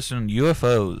hear about this in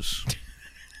UFOs.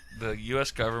 The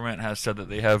U.S. government has said that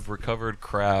they have recovered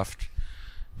craft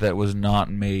that was not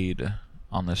made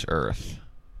on this Earth.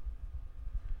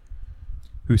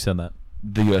 Who said that?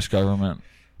 The U.S. government.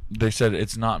 They said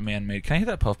it's not man-made. Can I hit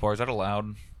that puff bar? Is that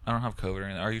allowed? I don't have COVID or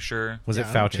anything. Are you sure? Was it Yeah,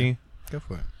 I don't Fauci? Go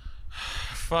for it.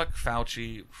 Fuck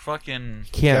Fauci. Fucking...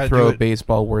 Can't gotta throw do a it.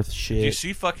 baseball worth Do shit. you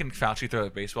see fucking Fauci throw a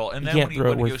baseball? And You then can't when he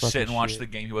throw it went to go worth sit fucking and watch shit. the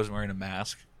game, he wasn't wearing a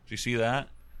mask. Do you see that?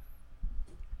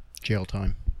 Jail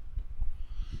time.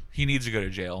 He needs to go to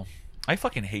jail. I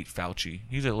fucking hate Fauci.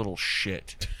 He's a little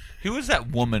shit. Who was that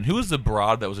woman? Who was the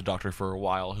broad that was a doctor for a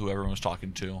while who everyone was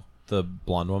talking to? The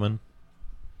blonde woman?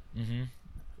 Mm-hmm.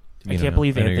 I can't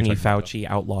believe I know you're Anthony talking about. Fauci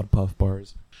outlawed puff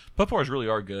bars. Puff bars really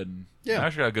are good. Yeah. I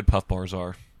actually how good puff bars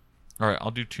are. All right,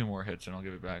 I'll do 2 more hits and I'll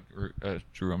give it back.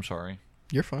 Drew, I'm sorry.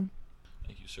 You're fine.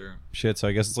 Thank you, sir. Shit, so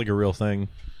I guess it's like a real thing.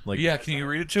 Like, Yeah, can you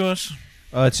read it to us?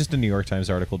 it's just a New York Times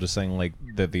article just saying like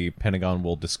that the Pentagon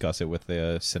will discuss it with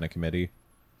the Senate committee.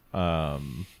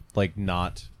 Like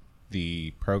not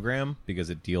the program because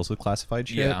it deals with classified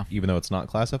shit, Yeah. even though it's not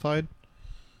classified.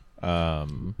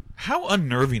 How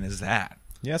unnerving is that?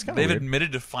 Yeah, it's kind of They've weird.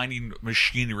 admitted to finding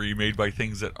machinery made by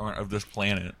things that aren't of this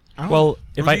planet. Well,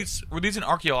 if Were these in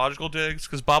archaeological digs?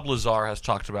 Because Bob Lazar has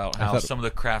talked about how thought- some of the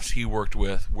crafts he worked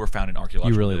with were found in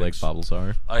archaeological You really like digs. Bob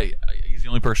Lazar. He's the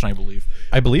only person I believe.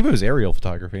 I believe it was aerial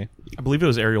photography. I believe it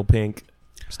was Ariel Pink.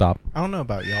 Stop. I don't know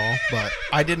about y'all, but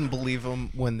I didn't believe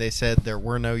them when they said there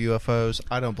were no UFOs.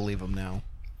 I don't believe them now.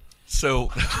 So,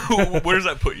 where does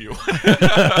that put you?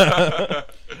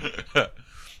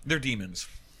 They're demons.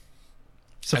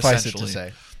 Suffice it to Essentially.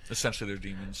 say. Essentially, they're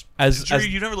demons. As- Drew, as-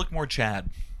 you never look more Chad.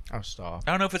 Oh, stop.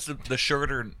 I don't know if it's the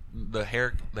shirt or the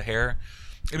hair.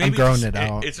 I'm growing it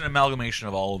out. It's an amalgamation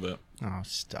of all of it. Oh,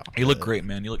 stop. You look it. great,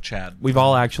 man. You look Chad. We've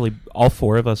all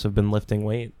 4 of us have been lifting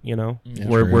weight. You know,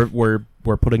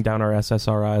 we're putting down our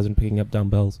SSRIs and picking up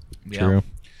dumbbells. Yeah. True.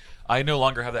 I no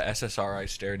longer have the SSRI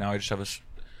stare. Now I just have a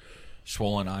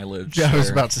swollen eyelid. Yeah, I was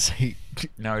stare. about to say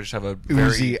Now I just have a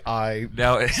very Uzi eye.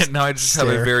 now I just have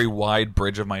a stare. very wide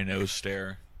bridge of my nose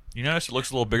stare. You notice it looks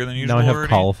a little bigger than usual. Now I have already?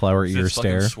 cauliflower 'Cause ear it's fucking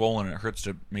stare. swollen. And it hurts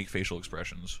to make facial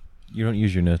expressions. You don't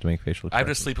use your nose to make facial I have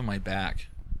to expressions. sleep on my back.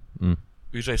 Mm.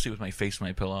 Usually I sleep with my face on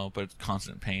my pillow, but it's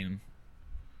constant pain.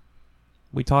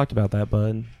 We talked about that,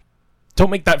 bud. Don't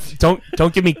make that.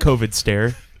 Don't give me COVID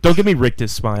stare. Don't give me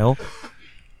rictus smile.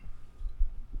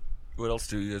 What else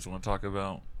do you guys want to talk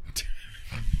about?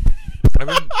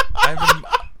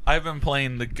 I've been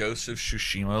playing the Ghost of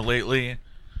Tsushima lately.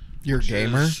 You're a which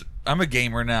gamer? is- I'm a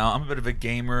gamer now. I'm a bit of a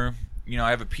gamer. You know, I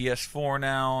have a PS4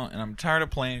 now, and I'm tired of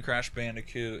playing Crash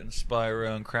Bandicoot and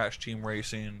Spyro and Crash Team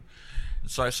Racing. And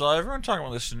so I saw everyone talking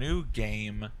about this new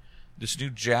game, this new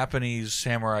Japanese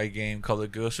samurai game called the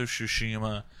Ghost of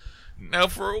Tsushima. Now,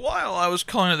 for a while, I was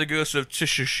calling it the Ghost of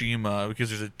Tsushima because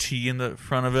there's a T in the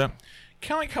front of it.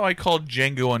 Kind of like how I called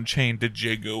Django Unchained to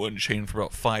Django Unchained for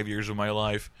about 5 years of my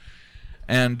life.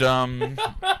 And,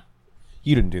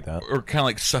 You didn't do that. or kind of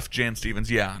like Suff Jan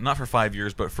Stevens. Yeah, not for 5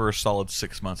 years, but for a solid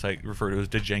 6 months. I refer to it as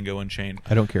Django Unchained.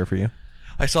 I don't care for you.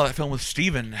 I saw that film with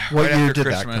Steven What right year after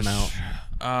did that Christmas.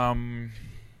 come out?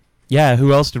 Yeah,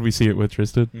 who else did we see it with,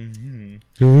 Tristan?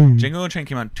 Django Unchained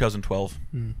came out in 2012.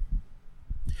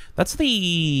 That's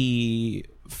the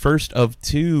first of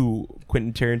 2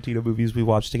 Quentin Tarantino movies we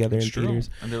watched together in It's true. theaters.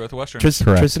 And they're both Westerns. Tristan,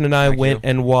 Correct. Tristan and I Thank went you.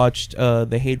 and watched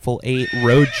the Hateful Eight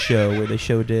Road Show where they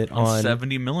showed it on on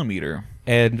 70mm.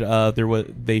 and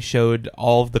they showed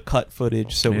all of the cut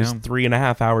footage, so it was Yeah.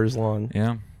 3.5 hours long.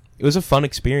 Yeah. It was a fun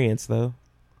experience, though.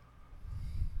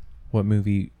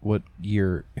 What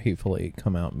year Hateful Eight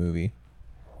come out movie?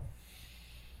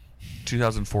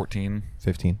 2014.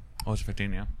 15. Oh, it's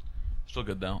 15, yeah. Still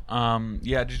good, though.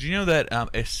 Yeah, did you know that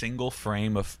a single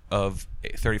frame of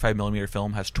 35mm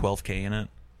film has 12K in it?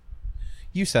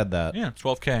 You said that. Yeah,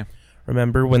 12K.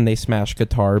 Remember when they smashed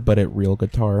guitar, but at real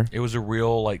guitar? It was a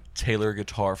real, like, Taylor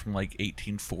guitar from, like,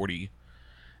 1840.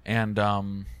 And,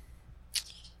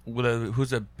 who's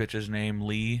that bitch's name?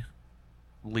 Lee?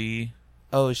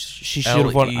 Oh, she should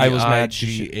have won. I was mad.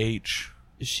 Leigh.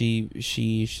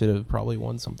 She should have probably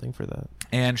won something for that.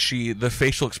 And the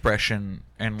facial expression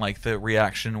and like the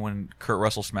reaction when Kurt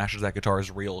Russell smashes that guitar is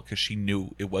real because she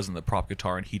knew it wasn't the prop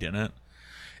guitar and he didn't.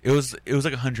 It was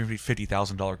like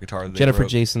 $150,000 guitar. That they Jennifer wrote.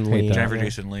 Jason Hate Leigh. that. Jennifer yeah.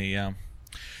 Jason Leigh, yeah.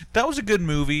 That was a good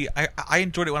movie. I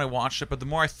enjoyed it when I watched it, but the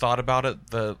more I thought about it,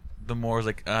 the more I was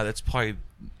like, that's probably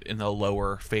in the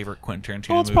lower favorite Quentin Tarantino.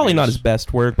 Well, it's probably not movies. his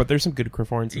best work, but there's some good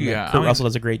performances. in Yeah, there. Kurt I mean, Russell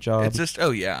does a great job. It's just,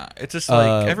 it's just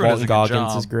like everyone does a Walton good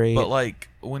Goggins job, is great. but like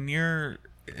when you're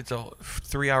it's a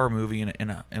 3-hour movie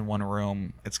in one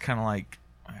room. It's kind of like,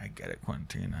 I get it,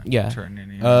 Quentin. Yeah.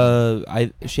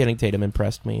 Channing Tatum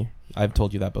impressed me. I've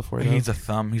told you that before. He though. needs a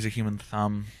thumb. He's a human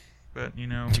thumb. But,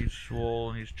 he's swole,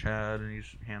 and he's Chad, and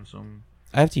he's handsome.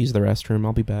 I have to use the restroom.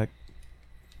 I'll be back.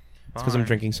 It's because I'm Bye.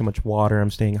 drinking so much water.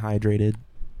 I'm staying hydrated.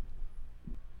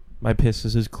 My piss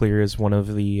is as clear as one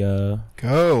of the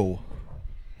Go.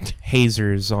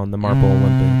 hazers on the Marble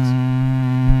Olympics.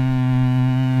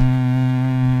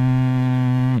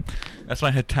 That's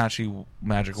my Hitachi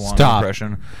magic wand Stop.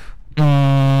 impression.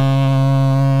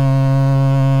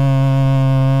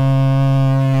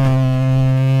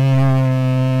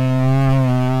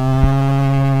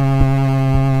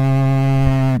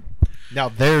 Now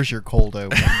there's your cold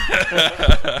open.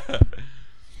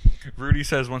 Rudy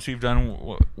says once you've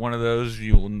done one of those,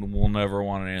 you will never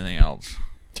want anything else.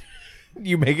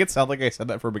 You make it sound like I said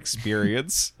that from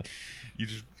experience. You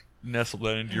just nestle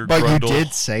that into your But grundle. you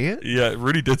did say it? Yeah,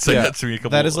 Rudy did say that to me a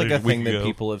couple That is like a week thing that ago.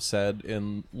 people have said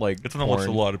in like It's on the lips of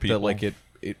a lot of people. That like it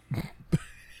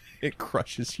it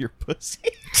crushes your pussy.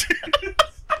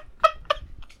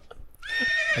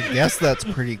 I guess that's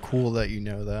pretty cool that you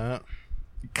know that.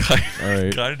 Kind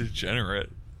Alright. of degenerate.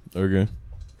 Okay.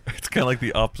 It's kind of like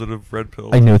the opposite of red pill.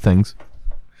 know things.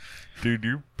 Dude,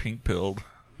 you're pink pilled.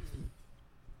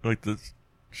 Like the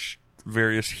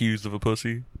various hues of a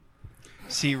pussy.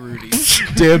 See, Rudy.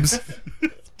 Dibs.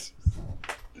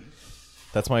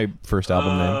 That's my first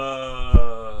album name.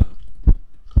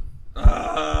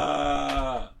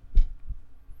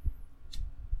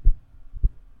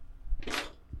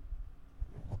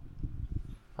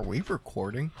 Are we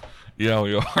recording? Yeah,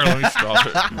 we are. Let me stop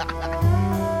it.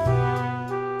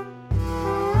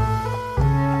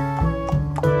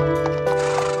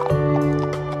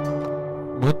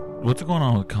 What's going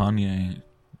on with Kanye?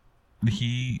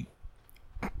 He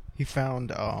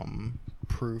found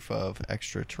proof of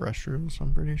extraterrestrials,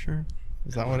 I'm pretty sure.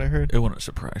 Is that what I heard? it wouldn't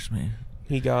surprise me.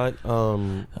 He got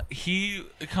Kanye.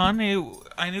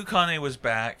 I knew Kanye was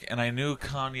back, and I knew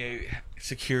Kanye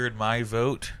secured my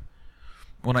vote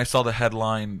when I saw the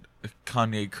headline.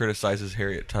 Kanye criticizes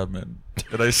Harriet Tubman,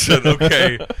 and I said,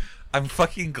 "Okay, I'm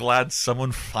fucking glad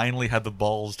someone finally had the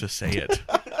balls to say it.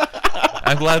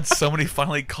 I'm glad somebody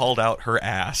finally called out her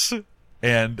ass."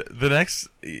 And the next,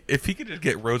 if he could just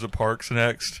get Rosa Parks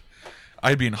next,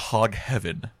 I'd be in hog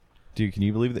heaven. Dude, can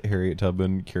you believe that Harriet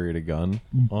Tubman carried a gun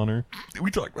on her? We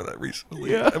talked about that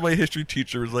recently. Yeah. And my history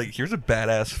teacher was like, here's a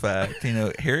badass fact.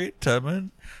 Harriet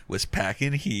Tubman was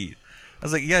packing heat. I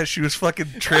was like, yeah, she was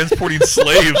fucking transporting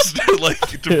slaves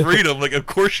to freedom. Like, of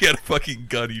course she had a fucking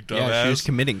gun, you dumbass. Yeah, she was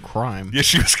committing crime. Yeah,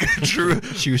 she was true.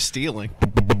 She was stealing.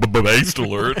 Angst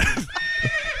alert.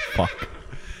 Fuck.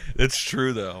 It's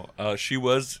true, though.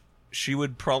 She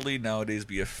would probably nowadays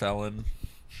be a felon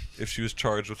if she was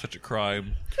charged with such a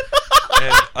crime.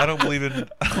 And I don't believe in...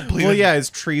 Well, yeah, is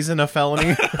treason a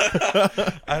felony?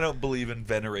 I don't believe in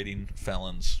venerating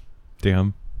felons.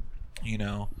 Damn.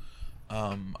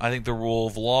 I think the rule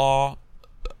of law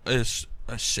is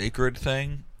a sacred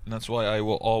thing, and that's why I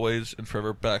will always and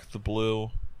forever back the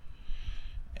blue.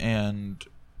 And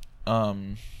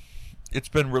it's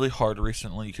been really hard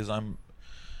recently because I'm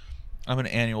an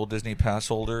annual Disney Pass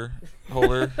holder,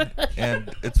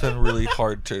 and it's been really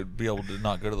hard to be able to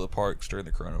not go to the parks during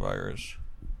the coronavirus.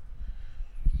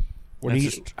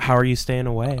 How are you staying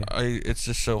away? It's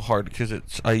just so hard because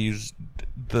I use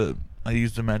the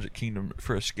Magic Kingdom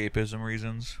for escapism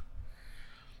reasons,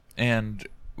 and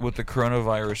with the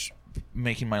coronavirus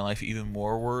making my life even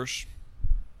more worse,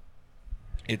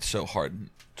 it's so hard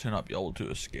to not be able to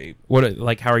escape.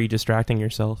 How are you distracting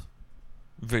yourself?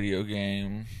 Video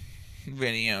games,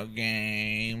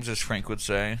 as Frank would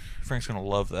say. Frank's gonna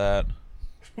love that.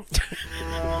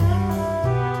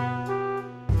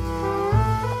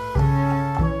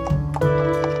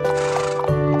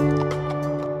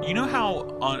 You know how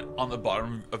on the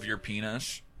bottom of your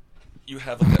penis you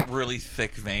have like that really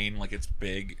thick vein, like it's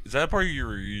big? Is that a part of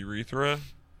your urethra?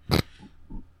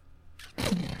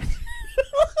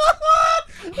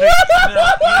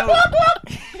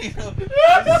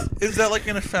 Is that like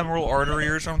an ephemeral artery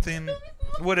or something?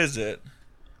 What is it?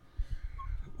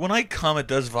 When I come, it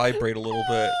does vibrate a little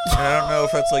bit. And I don't know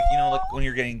if that's like like when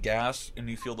you're getting gas and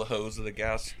you feel the hose of the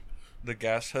gas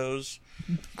hose,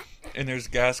 and there's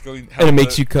gas going. And it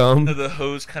makes you come? The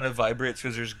hose kind of vibrates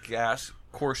because there's gas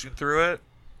coursing through it.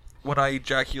 When I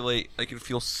ejaculate, I can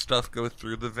feel stuff go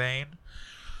through the vein,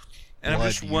 and Blood,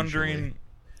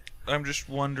 I'm just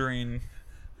wondering.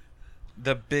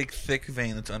 The big thick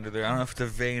vein that's under there. I don't know if it's a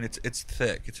vein. It's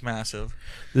thick. It's massive.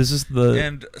 This is the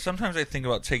And sometimes I think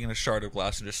about taking a shard of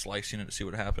glass and just slicing it to see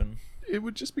what happened. It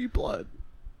would just be blood.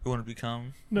 You want to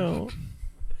become? No.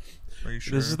 Are you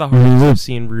sure? This is the hardest I've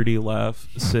seen Rudy laugh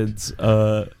since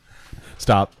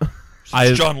Stop.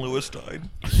 John Lewis died.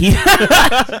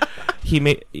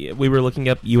 We were looking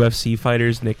up UFC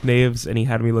fighters' nicknames, and he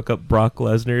had me look up Brock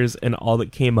Lesnar's, and all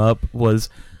that came up was,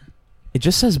 it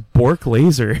just says Bork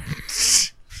Laser.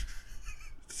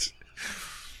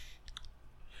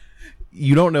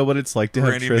 You don't know what it's like to have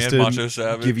Randy Man, Tristan Macho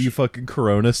Savage. give you fucking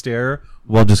Corona stare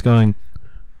while just going,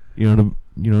 Big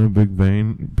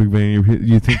Vein.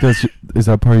 You think is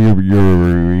that part of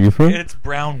your reefer? It's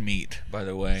brown meat, by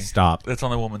the way. Stop. That's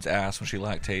on the woman's ass when she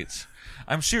lactates.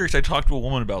 I'm serious. I talked to a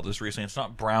woman about this recently. It's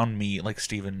not brown meat like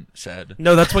Steven said.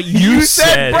 No, that's what you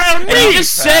said. brown And meat! you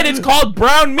just said it's called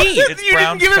brown meat. It's You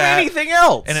brown didn't give fat, him anything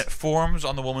else. and it forms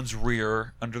on the woman's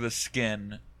rear under the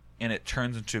skin, and it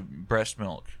turns into breast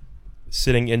milk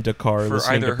Sitting in Dakar, for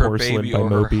listening either to her Porcelain baby by or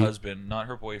Moby. her husband, not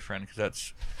her boyfriend, because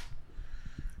that's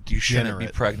you shouldn't be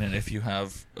Degenerate. pregnant if you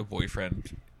have a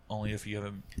boyfriend. Only if you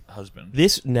have a husband.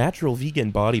 This natural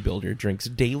vegan bodybuilder drinks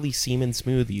daily semen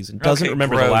smoothies and doesn't Okay,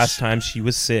 remember the gross. last time she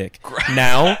was sick.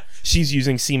 Now she's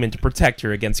using semen to protect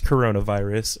her against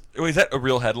coronavirus. Wait, is that a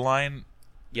real headline?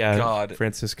 Yeah, God.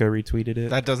 Francisco retweeted it.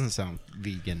 That doesn't sound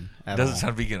vegan at It doesn't all.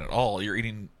 sound vegan at all. You're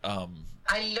eating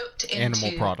I looked into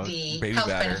Animal product. the Baby health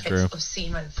batter. benefits True. of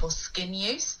semen for skin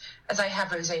use, as I have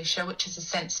rosacea, which is a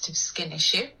sensitive skin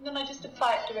issue. And then I just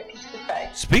apply it directly to the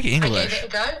face. speak I gave English. it a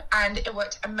go, and it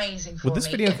worked amazing for me. Would this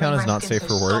video It count made as my not skin safe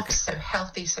so for work? soft, so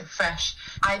healthy, so fresh.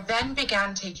 I then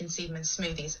began taking semen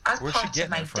smoothies as Where's she part of getting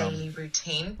my it from? daily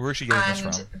routine. Where's she getting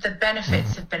this and from? the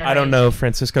benefits have been I don't amazing. know.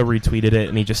 Francisco retweeted it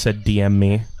and he just said DM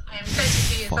me. I am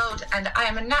 32 years old and I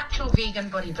am a natural vegan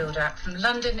bodybuilder from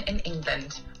London in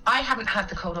England. I haven't had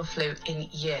the cold or flu in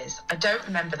years. I don't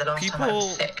remember the last time I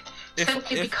was sick. if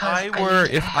Simply I because were-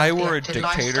 lead if I were a healthy, active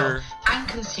dictator, lifestyle and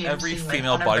consume every semen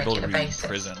female on a bodybuilder regular would be in basis.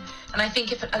 prison. And I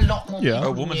think if a lot more Yeah. people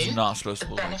A woman's knew not supposed to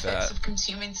the look like benefits that. of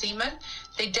consuming semen,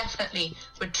 they definitely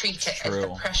would treat it as True. the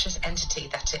precious entity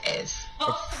that it is.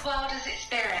 What's the world as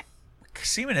experience?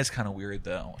 Semen is kind of weird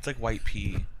though. It's like white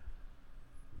pea.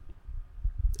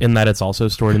 In that it's also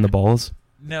stored in the balls.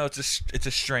 No, it's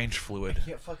a strange fluid.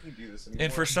 can't fucking do this anymore.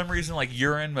 And for some reason, like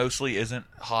urine mostly isn't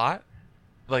hot.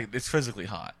 Like it's physically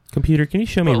hot. Computer, can you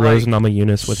show me But, Rose like,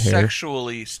 Namajunas with hair?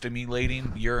 Sexually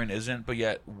stimulating urine isn't, but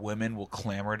yet women will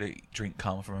clamor to drink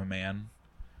cum from a man.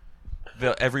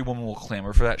 Every woman will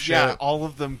clamor for that shit. Yeah, all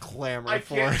of them clamor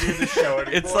for it.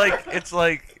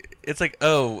 It's like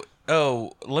oh,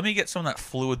 let me get some of that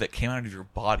fluid that came out of your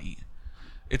body.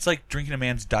 It's like drinking a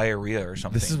man's diarrhea or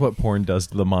something. This is what porn does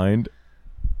to the mind.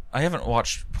 I haven't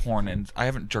watched porn and I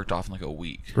haven't jerked off in like a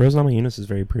week. Rose Namajunas is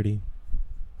very pretty.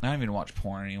 I don't even watch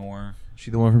porn anymore. Is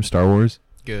she the one from Star Wars?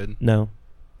 Good, No.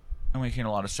 I'm making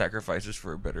a lot of sacrifices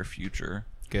for a better future,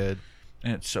 good.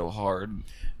 and it's so hard.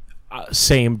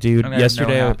 Same, dude. And I have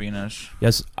Yesterday, no happiness.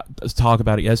 let's talk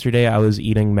about it. Yesterday, I was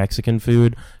eating Mexican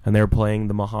food, and they were playing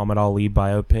the Muhammad Ali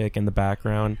biopic in the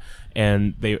background,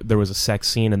 and there was a sex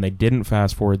scene, and they didn't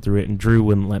fast forward through it, and Drew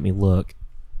wouldn't let me look.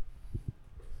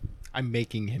 I'm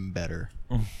making him better.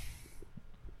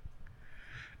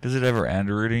 Does it ever end,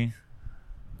 Rudy?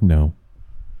 No.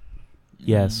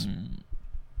 Yes.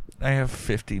 I have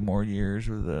 50 more years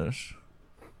with this.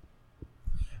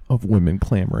 Of women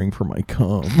clamoring for my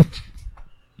cum.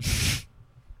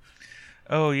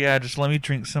 Oh yeah, just let me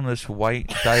drink some of this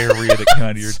white diarrhea that came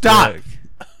out of your Stop! dick.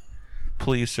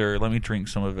 Please, sir, let me drink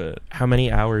some of it. How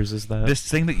many hours is that? This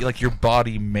thing that like your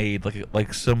body made,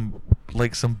 like some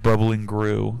bubbling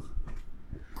grew.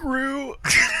 Grew.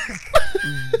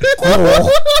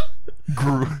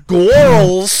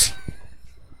 Girls!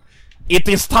 It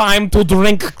is time to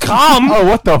drink cum! Oh,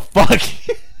 what the fuck?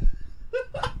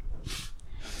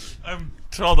 I'm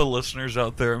to all the listeners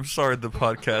out there. I'm sorry the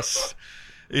podcast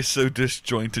is so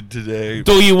disjointed today.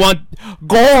 Do you want...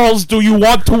 Girls, do you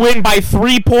want to win by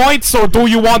 3 points, or do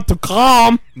you want to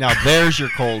cum? Now there's your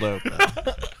cold open.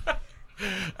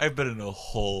 I've been in a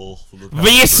hole for the past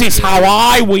This 3 is days, how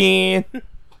I win!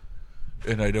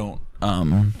 and I don't.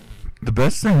 The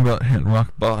best thing about hitting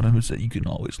rock bottom is that you can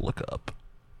always look up.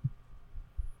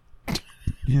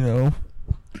 You know.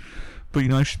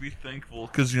 But I should be thankful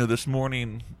because this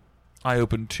morning I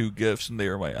opened 2 gifts and they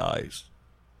are my eyes.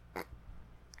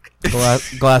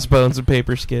 Glass bones and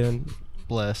paper skin.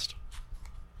 Blessed.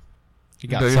 You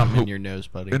got No, something hope- in your nose,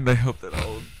 buddy. And I hope that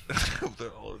all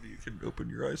of you can open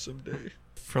your eyes someday.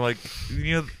 For like,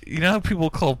 you know how people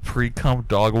call pre-cum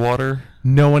dog water?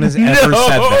 No one has ever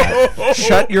said that.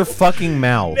 Shut your fucking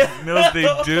mouth. No, they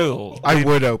do. I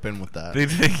would open with that. They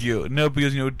think you. No,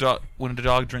 because when the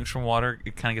dog drinks from water,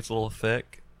 it kind of gets a little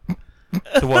thick.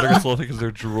 The water gets a little thick because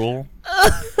they're drool.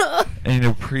 And you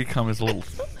know, pre-cum is a little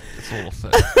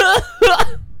thick.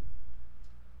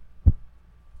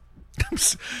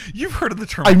 You've heard of the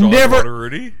term I've dog never- water,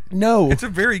 Rudy? No, It's a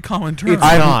very common term. It's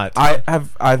not.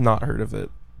 I've not heard of it,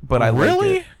 but I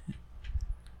Really? like it.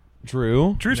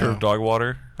 Drew, Drew's heard No. of dog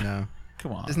water. No.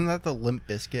 Come on. Isn't that the Limp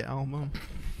Bizkit album?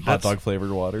 hot dog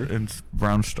flavored water, And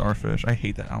brown starfish. I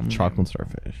hate that album. chocolate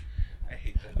starfish. I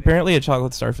hate that. Apparently, a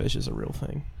chocolate starfish is a real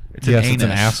thing. It's Yes, an it's an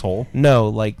anus. asshole. No,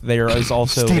 like there is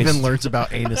also Steven learns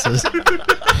about anuses.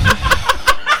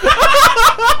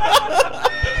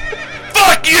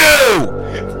 Fuck you!